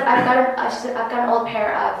she said, I've got an old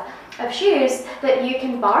pair of shoes that you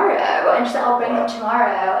can borrow, and she said, I'll bring them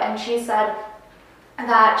tomorrow, and she said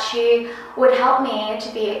that she would help me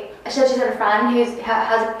to be, she said a friend who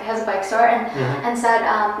has a bike store, and said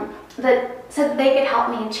that they could help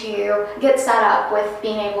me to get set up with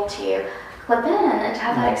being able to clip in and to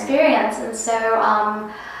have that experience. And so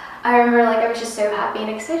I remember, like, I was just so happy and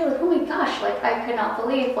excited, like, oh my gosh, like, I could not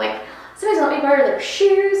believe, like, somebody's let me borrow their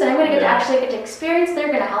shoes, and I'm going to actually get to experience, they're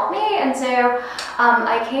going to help me. And so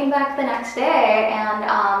I came back the next day,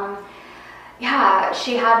 and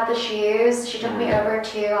she had the shoes. She took me over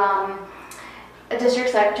to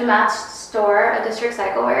Matt's store, a District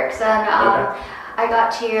Cycle Works, and I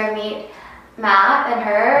got to meet Matt and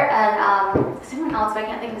her and someone else, but I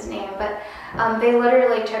can't think of his name, but they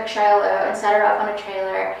literally took Shiloh and set her up on a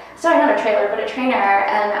trailer. Sorry, not a trailer, but a trainer,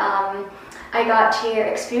 and I got to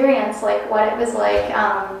experience like what it was like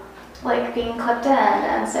being clipped in,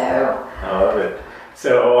 and so. I love it.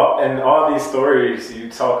 So, in all these stories,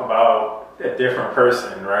 you talk about a different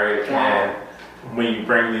person, right? Yeah. And when you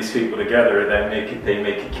bring these people together, they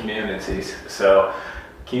make a community. So,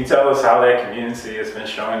 can you tell us how that community has been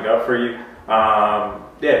showing up for you?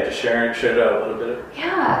 Just share that a little bit.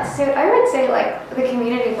 Yeah, so I would say like the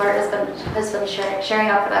community part has been sharing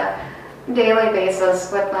up on a daily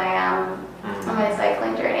basis with my on my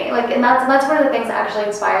cycling journey. Like, and that's one of the things that actually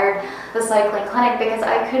inspired the cycling clinic, because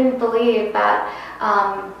I couldn't believe that.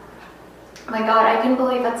 Oh my God, I couldn't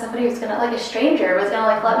believe that somebody was gonna, like a stranger was gonna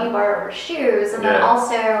like let me borrow her shoes, and then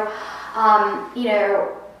also, you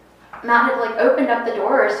know, Matt had like opened up the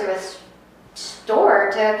doors to his store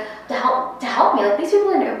to help me. Like, these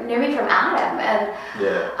people knew me from Adam, and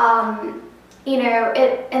you know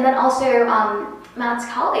it, and then also Matt's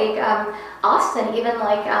colleague Austin, even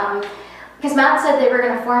like because Matt said they were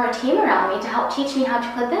going to form a team around me to help teach me how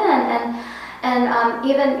to clip in, and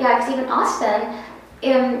even Austin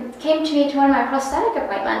came to me to one of my prosthetic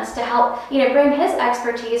appointments to help, you know, bring his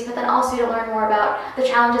expertise, but then also to learn more about the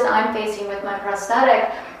challenges I'm facing with my prosthetic,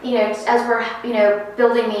 you know, as we're, you know,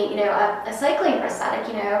 building me, you know, a cycling prosthetic,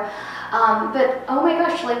 you know. But oh my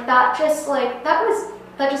gosh, like that just meant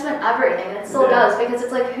everything, and it still does, because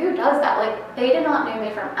it's like, who does that? Like, they did not know me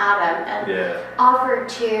from Adam, and offered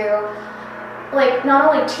to, like, not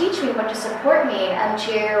only teach me, but to support me, and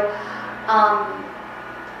to,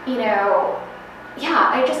 you know,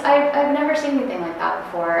 I've never seen anything like that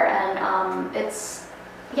before, and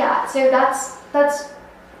so that's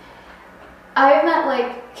I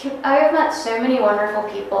have met so many wonderful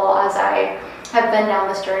people as I have been down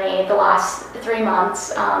this journey the last 3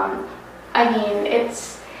 months.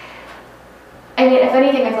 If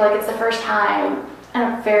anything, I feel like it's the first time in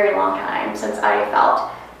a very long time since I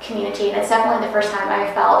felt community, and it's definitely the first time I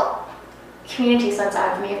felt community since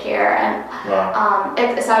I've moved here, and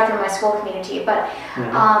aside from my school community, but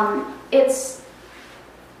I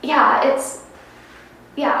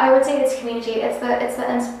would say it's community. It's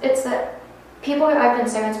the people who I've been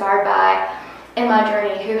so inspired by in my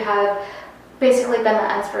journey, who have basically been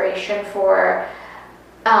the inspiration for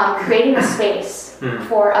creating a space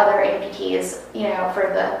for other amputees, you know, for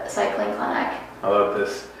the cycling clinic. I love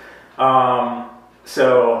this.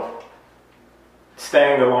 So,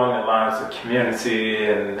 staying along the lines of community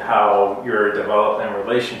and how you're developing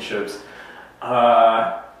relationships,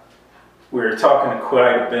 we're talking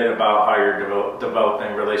quite a bit about how you're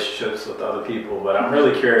developing relationships with other people, but I'm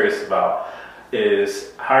really curious about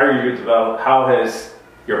is how has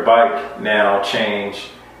your bike now changed?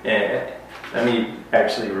 And let me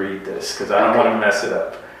actually read this because I don't want to mess it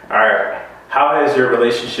up. All right. How has your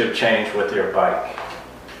relationship changed with your bike?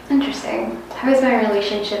 Interesting. How is my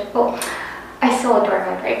relationship? Well, I still adore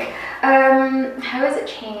my bike. How has it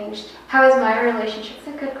changed? How is my relationship? It's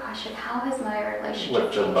a good question. How has my relationship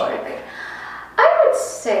with the changed bike? with it? I would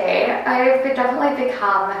say I've definitely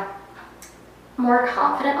become more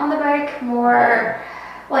confident on the bike. More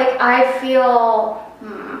like I feel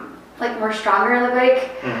like more stronger on the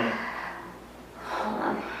bike. Hold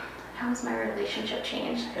on. How has my relationship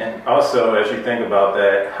changed? And also, as you think about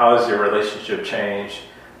that, how has your relationship changed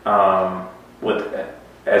with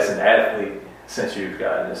as an athlete since you've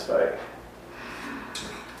gotten this bike?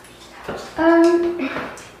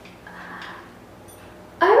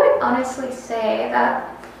 I would honestly say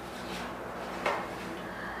that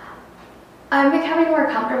I'm becoming more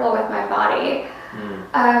comfortable with my body.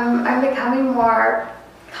 I'm becoming more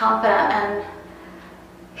confident in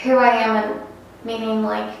who I am, and meaning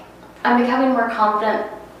like I'm becoming more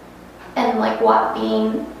confident in like what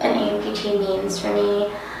being an amputee means for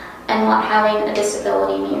me and what having a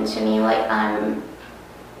disability means to me. Like I'm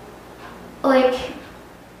like,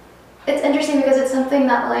 it's interesting because it's something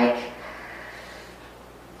that like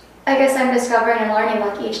I guess I'm discovering and learning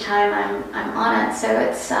like each time I'm on it. So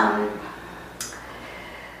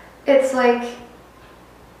it's like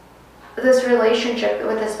this relationship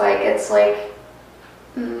with this bike. It's like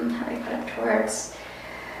how do I put it towards?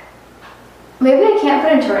 Maybe I can't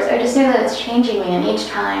put it into words. I just know that it's changing me, and each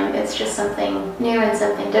time it's just something new and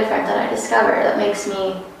something different that I discover that makes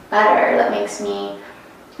me better, that makes me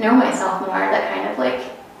know myself more, that kind of like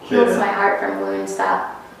heals my heart from wounds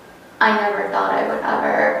that I never thought I would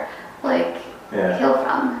ever like heal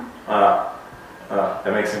from.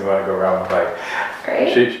 That makes me want to go around my bike.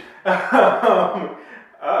 Right? Sheesh.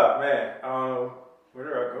 Oh man, where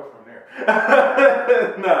do I go from there?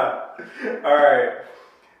 Nah. All right.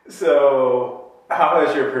 So, how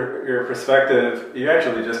has your perspective? You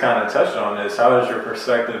actually just kind of touched on this. How has your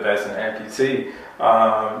perspective as an amputee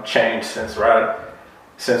changed since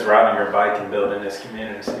riding your bike and building this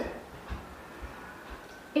community?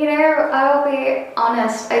 You know, I'll be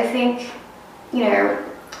honest. I think, you know,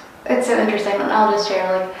 it's so interesting, and I'll just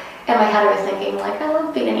share. Like in my head, I was thinking, like, I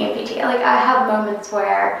love being an amputee. Like I have moments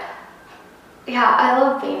where, yeah, I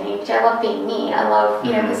love being an amputee. I love being me. I love,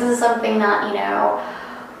 you know, this is something that, you know,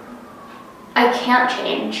 I can't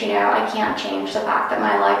change, you know, I can't change the fact that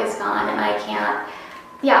my leg is gone, and I can't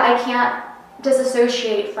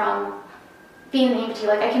disassociate from being an amputee.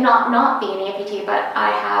 Like I cannot not be an amputee, but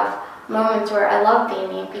I have moments where I love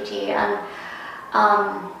being an amputee. And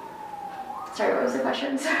sorry, what was the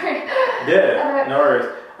question? Sorry. Yeah, no worries.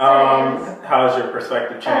 How has your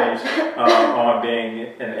perspective changed on being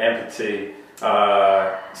an amputee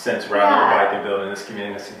since riding your bike and building this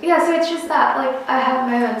community? Yeah, so it's just that, like, I have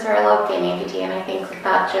moments where I love being amputee, and I think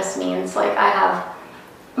that just means, like, I have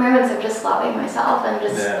moments of just loving myself and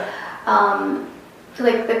just,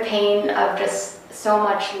 like, the pain of just so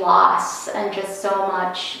much loss and just so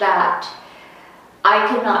much that I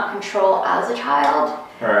could not control as a child.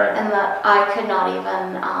 Right. And that I could not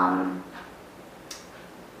even,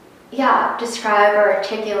 describe or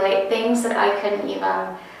articulate things that I couldn't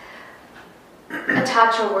even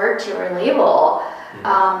attach a word to or label.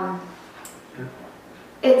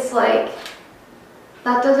 It's like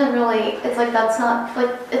that doesn't really. It's like that's not like.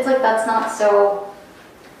 It's like that's not so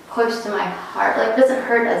close to my heart. Like it doesn't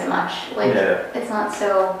hurt as much. Like it's not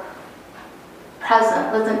so present.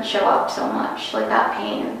 It doesn't show up so much. Like that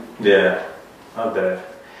pain. Yeah, I bet.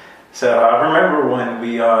 So I remember when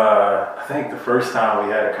we, I think the first time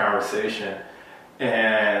we had a conversation,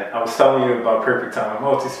 and I was telling you about Perfect Time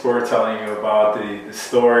Multisport, telling you about the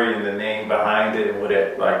story and the name behind it and what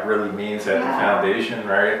it like really means at the foundation,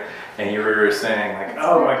 right? And you were saying like,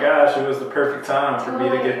 oh my gosh, it was the perfect time for me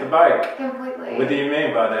to get the bike. Completely. What do you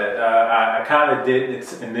mean by that? I kind of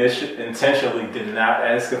intentionally did not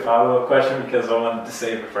ask a follow-up question because I wanted to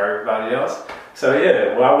save it for everybody else. So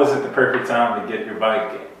yeah, why was it the perfect time to get your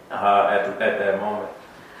bike at that moment?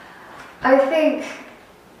 I think,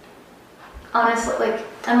 honestly, like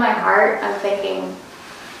in my heart, I'm thinking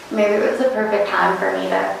maybe it was the perfect time for me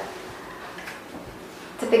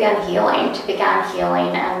to begin healing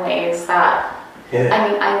in ways that, I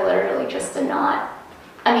mean, I literally just did not.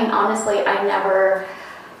 I mean, honestly, I never,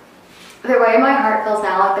 the way my heart feels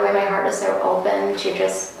now, like the way my heart is so open to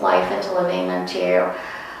just life and to living and to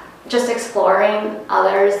just exploring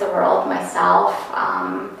others, the world, myself.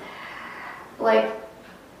 like,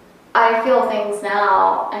 I feel things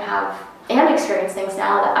now and experience things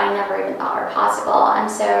now that I never even thought were possible. And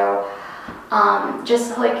so,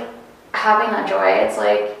 just like having that joy, it's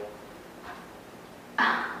like,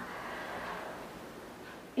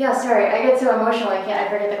 yeah, sorry, I get so emotional, I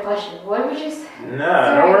forget the question. What would you say?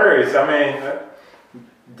 No worries. I mean,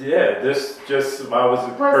 yeah, this just was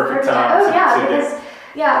the perfect time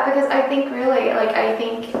because I think really, like,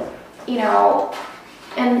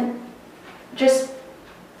 and just,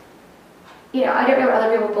 I don't know what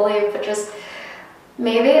other people believe, but just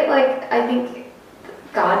maybe, like, I think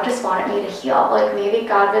God just wanted me to heal. Like, maybe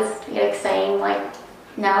God was, like, saying, like,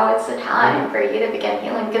 now it's the time for you to begin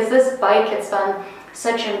healing, because this bike has been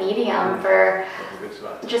such a medium for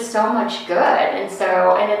just so much good, and it's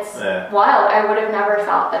wild. I would have never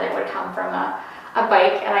thought that it would come from a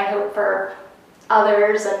bike, and I hope for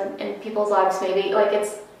others and in people's lives, maybe, like, it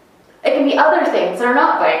can be other things that are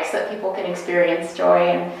not bikes that people can experience joy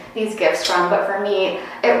and these gifts from, but for me,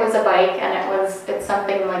 it was a bike, and it's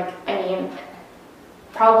something, like, I mean,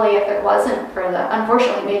 probably if it wasn't for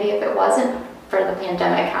unfortunately, maybe if it wasn't for the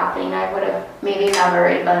pandemic happening, I would have maybe never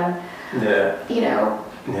even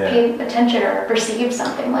paid attention or perceived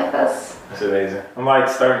something like this. That's amazing. I'm like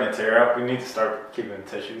starting to tear up. We need to start keeping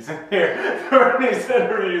tissues in here for these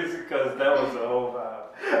interviews, because that was a whole vibe.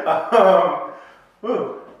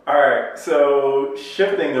 All right, so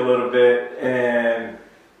shifting a little bit, and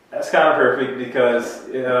that's kind of perfect because,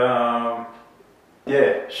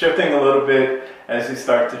 shifting a little bit as we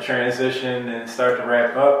start to transition and start to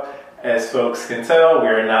wrap up. As folks can tell,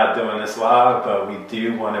 we're not doing this live, but we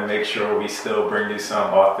do want to make sure we still bring you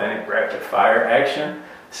some authentic rapid fire action.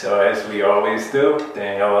 So as we always do,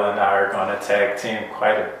 Daniela and I are going to tag team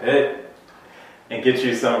quite a bit and get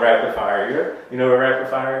you some rapid fire. You know what rapid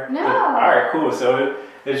fire? No. All right, cool. So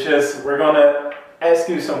it's just, we're going to ask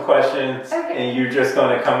you some questions, and you're just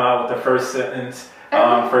going to come out with the first sentence,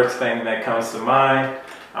 first thing that comes to mind.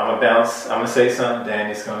 I'm going to bounce, I'm going to say something,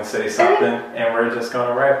 Danny's going to say something, and we're just going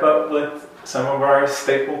to wrap up with some of our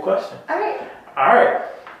staple questions. All right.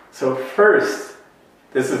 So first,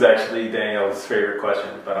 this is actually Danielle's favorite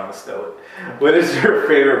question, but I'm going to steal it. What is your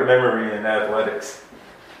favorite memory in athletics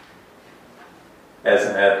as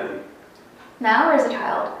an athlete? Now or as a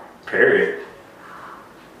child? Period.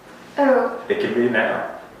 Oh. It can be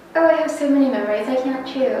now. Oh, I have so many memories. I can't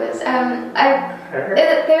choose.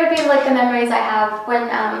 They would be like the memories I have when,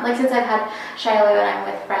 like, since I've had Shiloh and I'm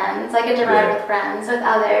with friends. I get to ride with friends, with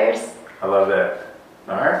others. I love that.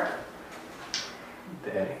 All right.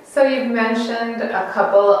 Danny. So you've mentioned a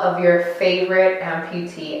couple of your favorite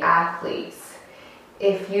amputee athletes.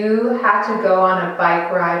 If you had to go on a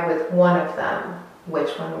bike ride with one of them,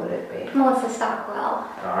 which one would it be? Melissa Stockwell.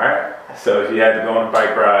 All right. So if you had to go on a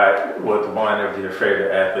bike ride with one of your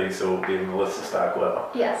favorite athletes, it would be Melissa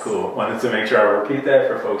Stockwell. Yes. Cool. Wanted to make sure I repeat that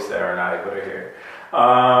for folks that are not able to hear.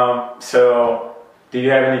 So do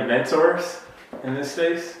you have any mentors in this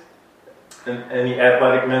space? Any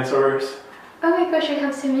athletic mentors? Oh my gosh, I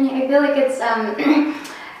have so many. I feel like it's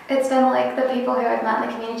it's been like the people who I've met in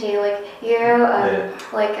the community, like you,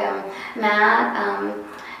 Matt,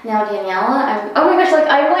 now Daniela. Oh my gosh,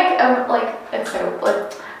 it's so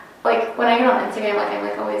like when I get on Instagram, like I'm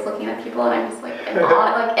like always looking at people, and I'm just like in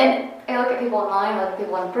awe, and I look at people online, I look at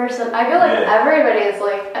people in person. I feel like everybody is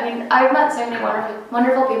like, I mean, I've met so many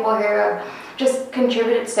wonderful people who have just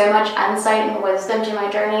contributed so much insight and wisdom to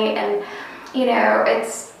my journey, and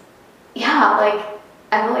it's like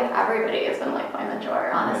I feel like everybody has been like my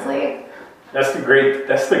mentor, honestly. Yeah. That's the great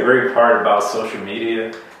part about social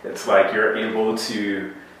media. It's like you're able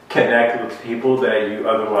to connect with people that you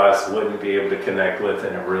otherwise wouldn't be able to connect with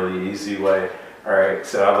in a really easy way. All right,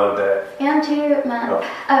 so I love that. And too, Matt,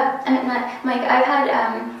 Mike, I've had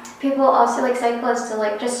people also, like cyclists, to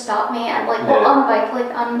like just stop me and on bike,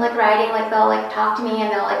 like on like riding, like they'll like talk to me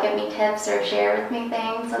and they'll like give me tips or share with me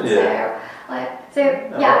things, and it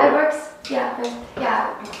works. Yeah.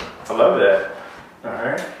 I love that. All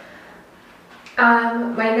right.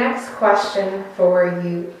 My next question for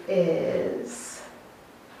you is,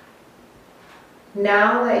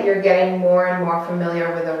 now that you're getting more and more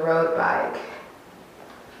familiar with a road bike,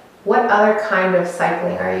 what other kind of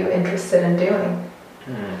cycling are you interested in doing?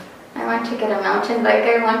 I want to get a mountain bike.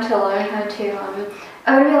 I want to learn how to, I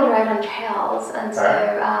want to be able to ride on trails, and so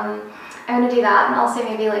I want to do that, and also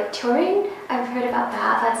maybe like touring. I've heard about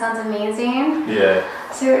that. That sounds amazing. Yeah.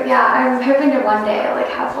 So I'm hoping to one day like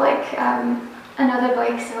have like another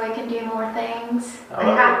bike so I can do more things.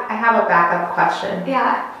 I have a backup question.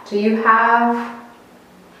 Yeah. Do you have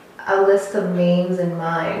a list of names in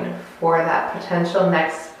mind for that potential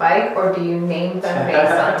next bike, or do you name them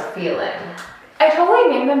based on feeling? I totally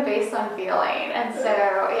named them based on feeling, and so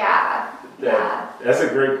yeah. That's a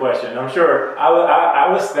great question. I'm sure I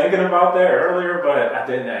was thinking about that earlier, but I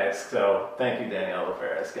didn't ask. So thank you, Daniela, for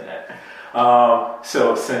asking that.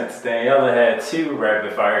 So since Daniela had 2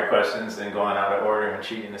 rapid fire questions and going out of order and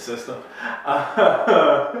cheating the system,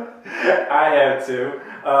 I have 2.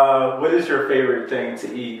 What is your favorite thing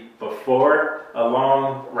to eat before a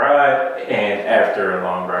long ride and after a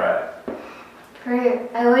long ride? Fruit.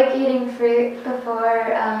 I like eating fruit before I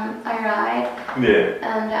ride. Yeah.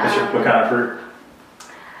 And What kind of fruit?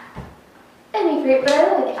 any fruit, but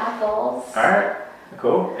I like apples. All right.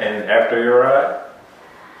 Cool. And after your ride?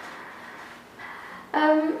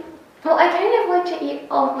 Well, I kind of like to eat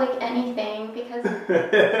like anything because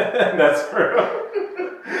That's true.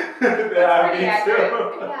 Yeah, me too.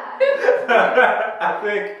 yeah. I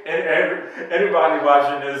think anybody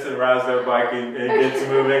watching this and rides their bike and gets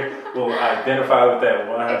moving will identify with that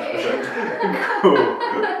 100%. Cool.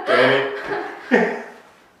 Danny?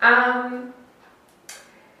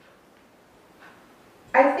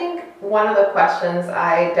 I think one of the questions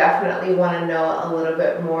I definitely want to know a little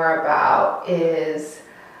bit more about is,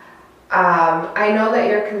 I know that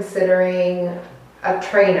you're considering a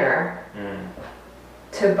trainer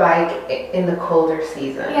to bike in the colder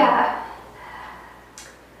season. Yeah.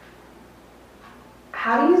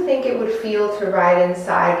 How do you think it would feel to ride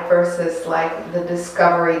inside versus like the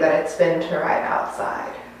discovery that it's been to ride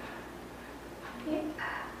outside?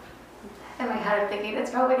 In my head, I'm thinking it's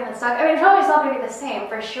probably going to suck. I mean, it's probably not going to be the same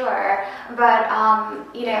for sure. But,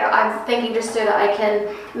 you know, I'm thinking just so that I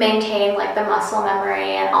can maintain like the muscle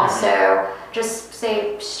memory and also just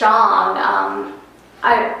stay strong.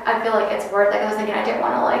 I feel like it's worth it. I was thinking I didn't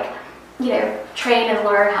want to like, you know, train and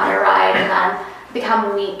learn how to ride and then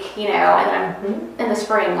become weak, you know, and then in the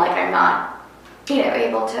spring, like I'm not, you know,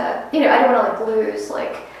 able to, you know, I don't want to like lose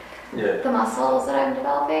like the muscles that I'm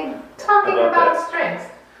developing. Talking about strength.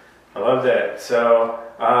 I love that. So,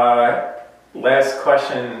 last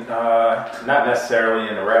question, not necessarily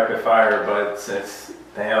in the rapid fire, but since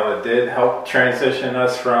Daniela did help transition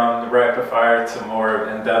us from the rapid fire to more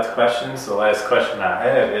in-depth questions, the last question I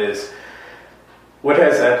have is, what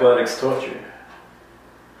has athletics taught you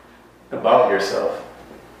about yourself?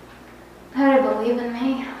 How to believe in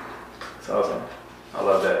me. That's awesome. I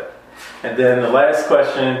love that. And then the last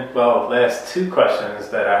question, well, last 2 questions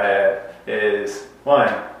that I had is,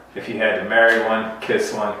 1, if you had to marry one,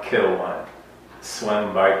 kiss one, kill one,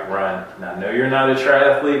 swim, bike, run. Now, I know you're not a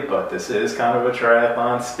triathlete, but this is kind of a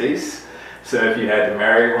triathlon space. So if you had to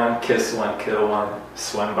marry one, kiss one, kill one,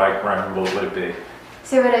 swim, bike, run, what would it be?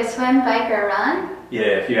 So would I swim, bike, or run? Yeah,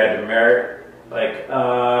 if you had to marry, like,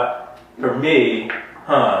 for me,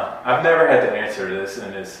 I've never had to answer this,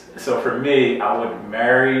 so for me, I would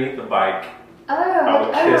marry the bike. I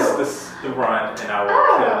would kiss the run, and I would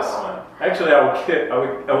kill the swim. Actually, I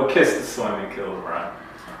would kiss the swim and kill the run.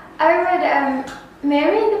 I would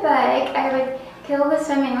marry the bike. I would kill the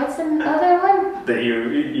swimming. What's the other one? That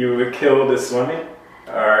you would kill the swimming,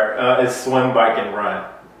 or it's swim, bike, and run.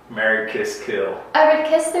 Marry, kiss, kill. I would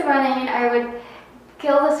kiss the running. I would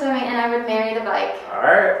kill the swimming, and I would marry the bike. All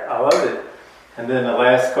right, I love it. And then the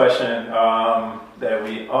last question that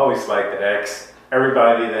we always like to ask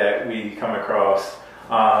everybody that we come across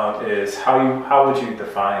is how would you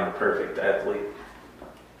define the perfect athlete?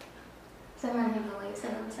 Someone who believes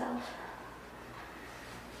in himself.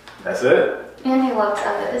 That's it. And who loves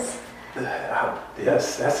others.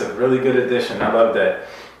 Yes, that's a really good addition. I love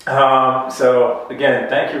that. So again,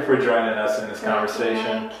 thank you for joining us in this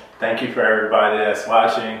conversation. Thank you for everybody that's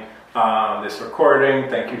watching this recording.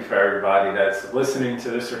 Thank you for everybody that's listening to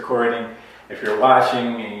this recording. If you're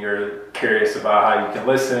watching and you're curious about how you can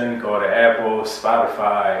listen, go to Apple,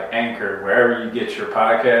 Spotify, Anchor, wherever you get your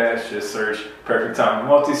podcast. Just search Perfect Time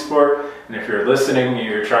Multisport. And if you're listening and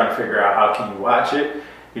you're trying to figure out how can you watch it,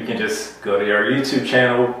 you can just go to our YouTube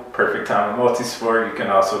channel, Perfect Time Multisport. You can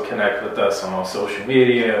also connect with us on social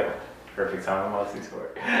media, Perfect Time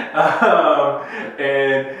Multisport.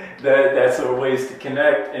 And that's a ways to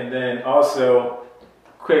connect. And then also,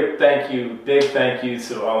 quick big thank you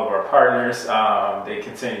to all of our partners. They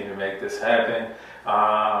continue to make this happen.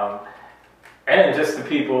 And just the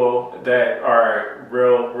people that are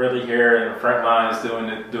really here in the front lines doing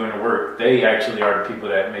the work. They actually are the people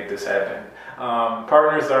that make this happen.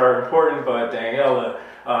 Partners are important, but Daniela,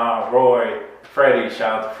 Roy, Freddie,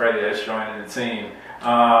 shout out to Freddie that's joining the team.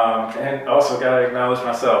 And also gotta acknowledge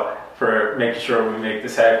myself for making sure we make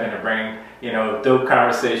this happen and bring, dope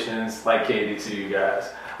conversations like Katie to you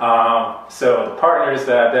guys. So the partners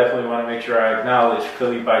that I definitely want to make sure I acknowledge: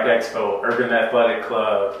 Philly Bike Expo, Urban Athletic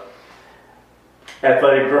Club,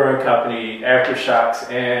 Athletic Brewing Company, Aftershocks,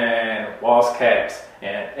 and Walls Caps.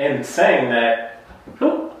 And in saying that,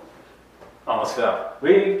 almost fell.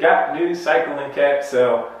 We got new cycling caps,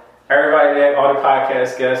 so everybody that all the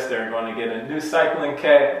podcast guests, they're going to get a new cycling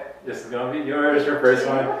cap. This is going to be yours, your first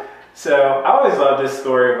one. So I always love this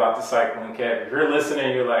story about the cycling cap. If you're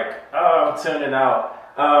listening, you're like, oh, I'm tuning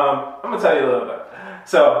out. I'm going to tell you a little bit.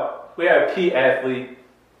 So we have P athlete.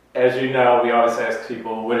 As you know, we always ask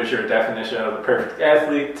people, what is your definition of the perfect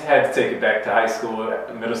athlete? Had to take it back to high school,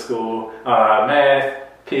 middle school, math,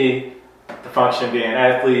 P. The function being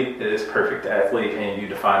athlete is perfect athlete, and you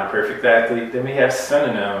define a perfect athlete. Then we have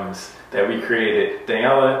synonyms that we created,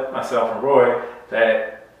 Daniela, myself, and Roy,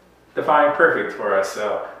 that define perfect for us.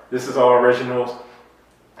 So this is all originals.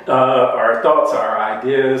 Our thoughts, our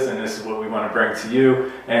ideas, and this is what we want to bring to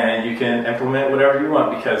you. And you can implement whatever you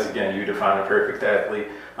want because, again, you define a perfect athlete.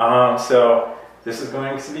 So this is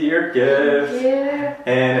going to be your gift. Yeah.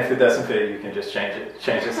 And if it doesn't fit, you can just change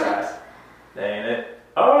the size. Ain't it?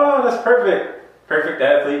 Oh, that's perfect. Perfect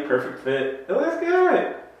athlete, perfect fit. It looks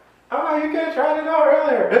good. Oh, you could have tried it out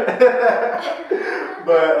earlier.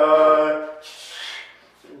 But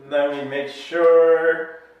let me make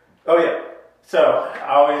sure. Oh, yeah. So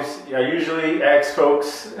I usually ask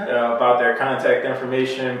folks about their contact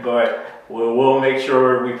information, but we'll make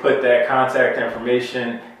sure we put that contact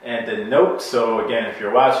information in the notes. So again, if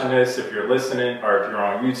you're watching this, if you're listening, or if you're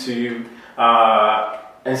on YouTube,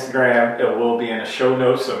 Instagram, it will be in the show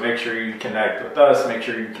notes. So make sure you connect with us. Make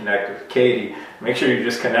sure you connect with Katie. Make sure you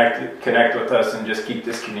just connect with us and just keep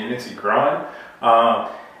this community growing.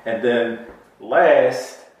 And then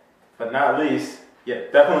last but not least,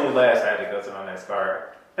 definitely last, I had to go to my next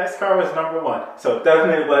card. Next card was number one. So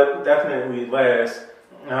definitely last.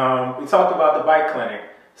 We talked about the bike clinic.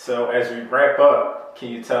 So as we wrap up, can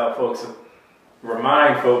you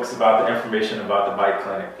remind folks about the information about the bike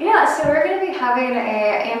clinic? Yeah, so we're going to be having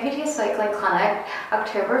a amputee cycling clinic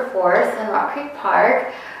October 4th in Rock Creek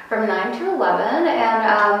Park from 9 to 11,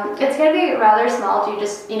 and it's going to be rather small due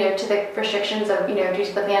to the restrictions of, due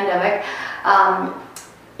to the pandemic.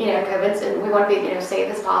 COVID, and we want to be, safe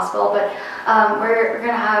as possible, but we're going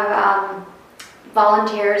to have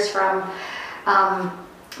volunteers from,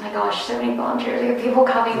 my gosh, so many volunteers. We have people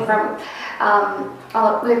coming from,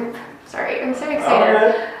 sorry, I'm so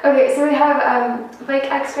excited. Okay, so we have bike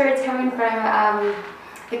experts coming from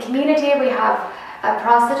the community. We have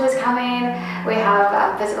prosthetists coming. We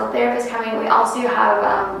have physical therapists coming. We also have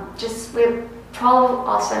we have 12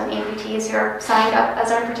 awesome amputees who are signed up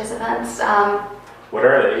as our participants. What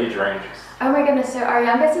are the age ranges? Oh my goodness, so our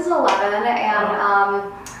youngest is 11, and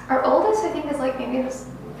our oldest I think is like maybe in his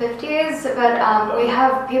 50s, but we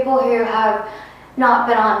have people who have not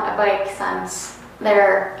been on a bike since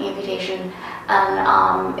their amputation,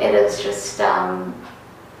 and it is just,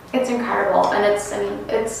 it's incredible, and I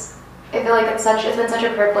feel like it's been such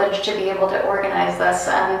a privilege to be able to organize this,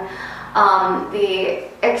 and the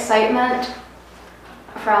excitement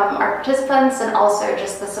from our participants, and also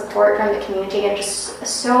just the support from the community, and just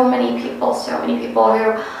so many people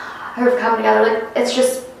who have come together. Like it's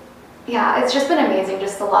just been amazing,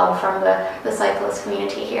 just the love from the cyclist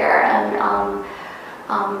community here, and I'm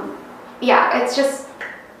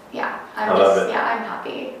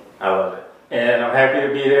happy. I love it. And I'm happy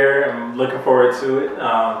to be there. I'm looking forward to it.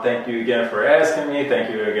 Thank you again for asking me. Thank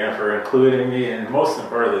you again for including me. And most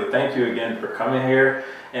importantly, thank you again for coming here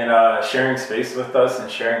and sharing space with us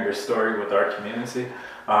and sharing your story with our community.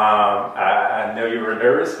 I know you were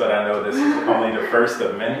nervous, but I know this is only the first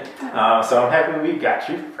of many. So I'm happy we got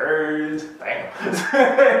you first. Damn.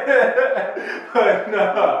 But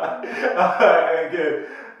no, good.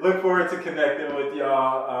 Look forward to connecting with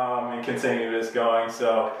y'all and continue this going.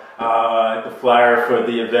 So the flyer for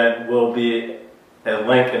the event will be a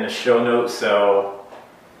link in the show notes. So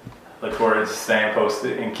look forward to staying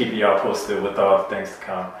posted and keeping y'all posted with all the things to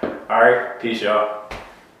come. All right, peace, y'all.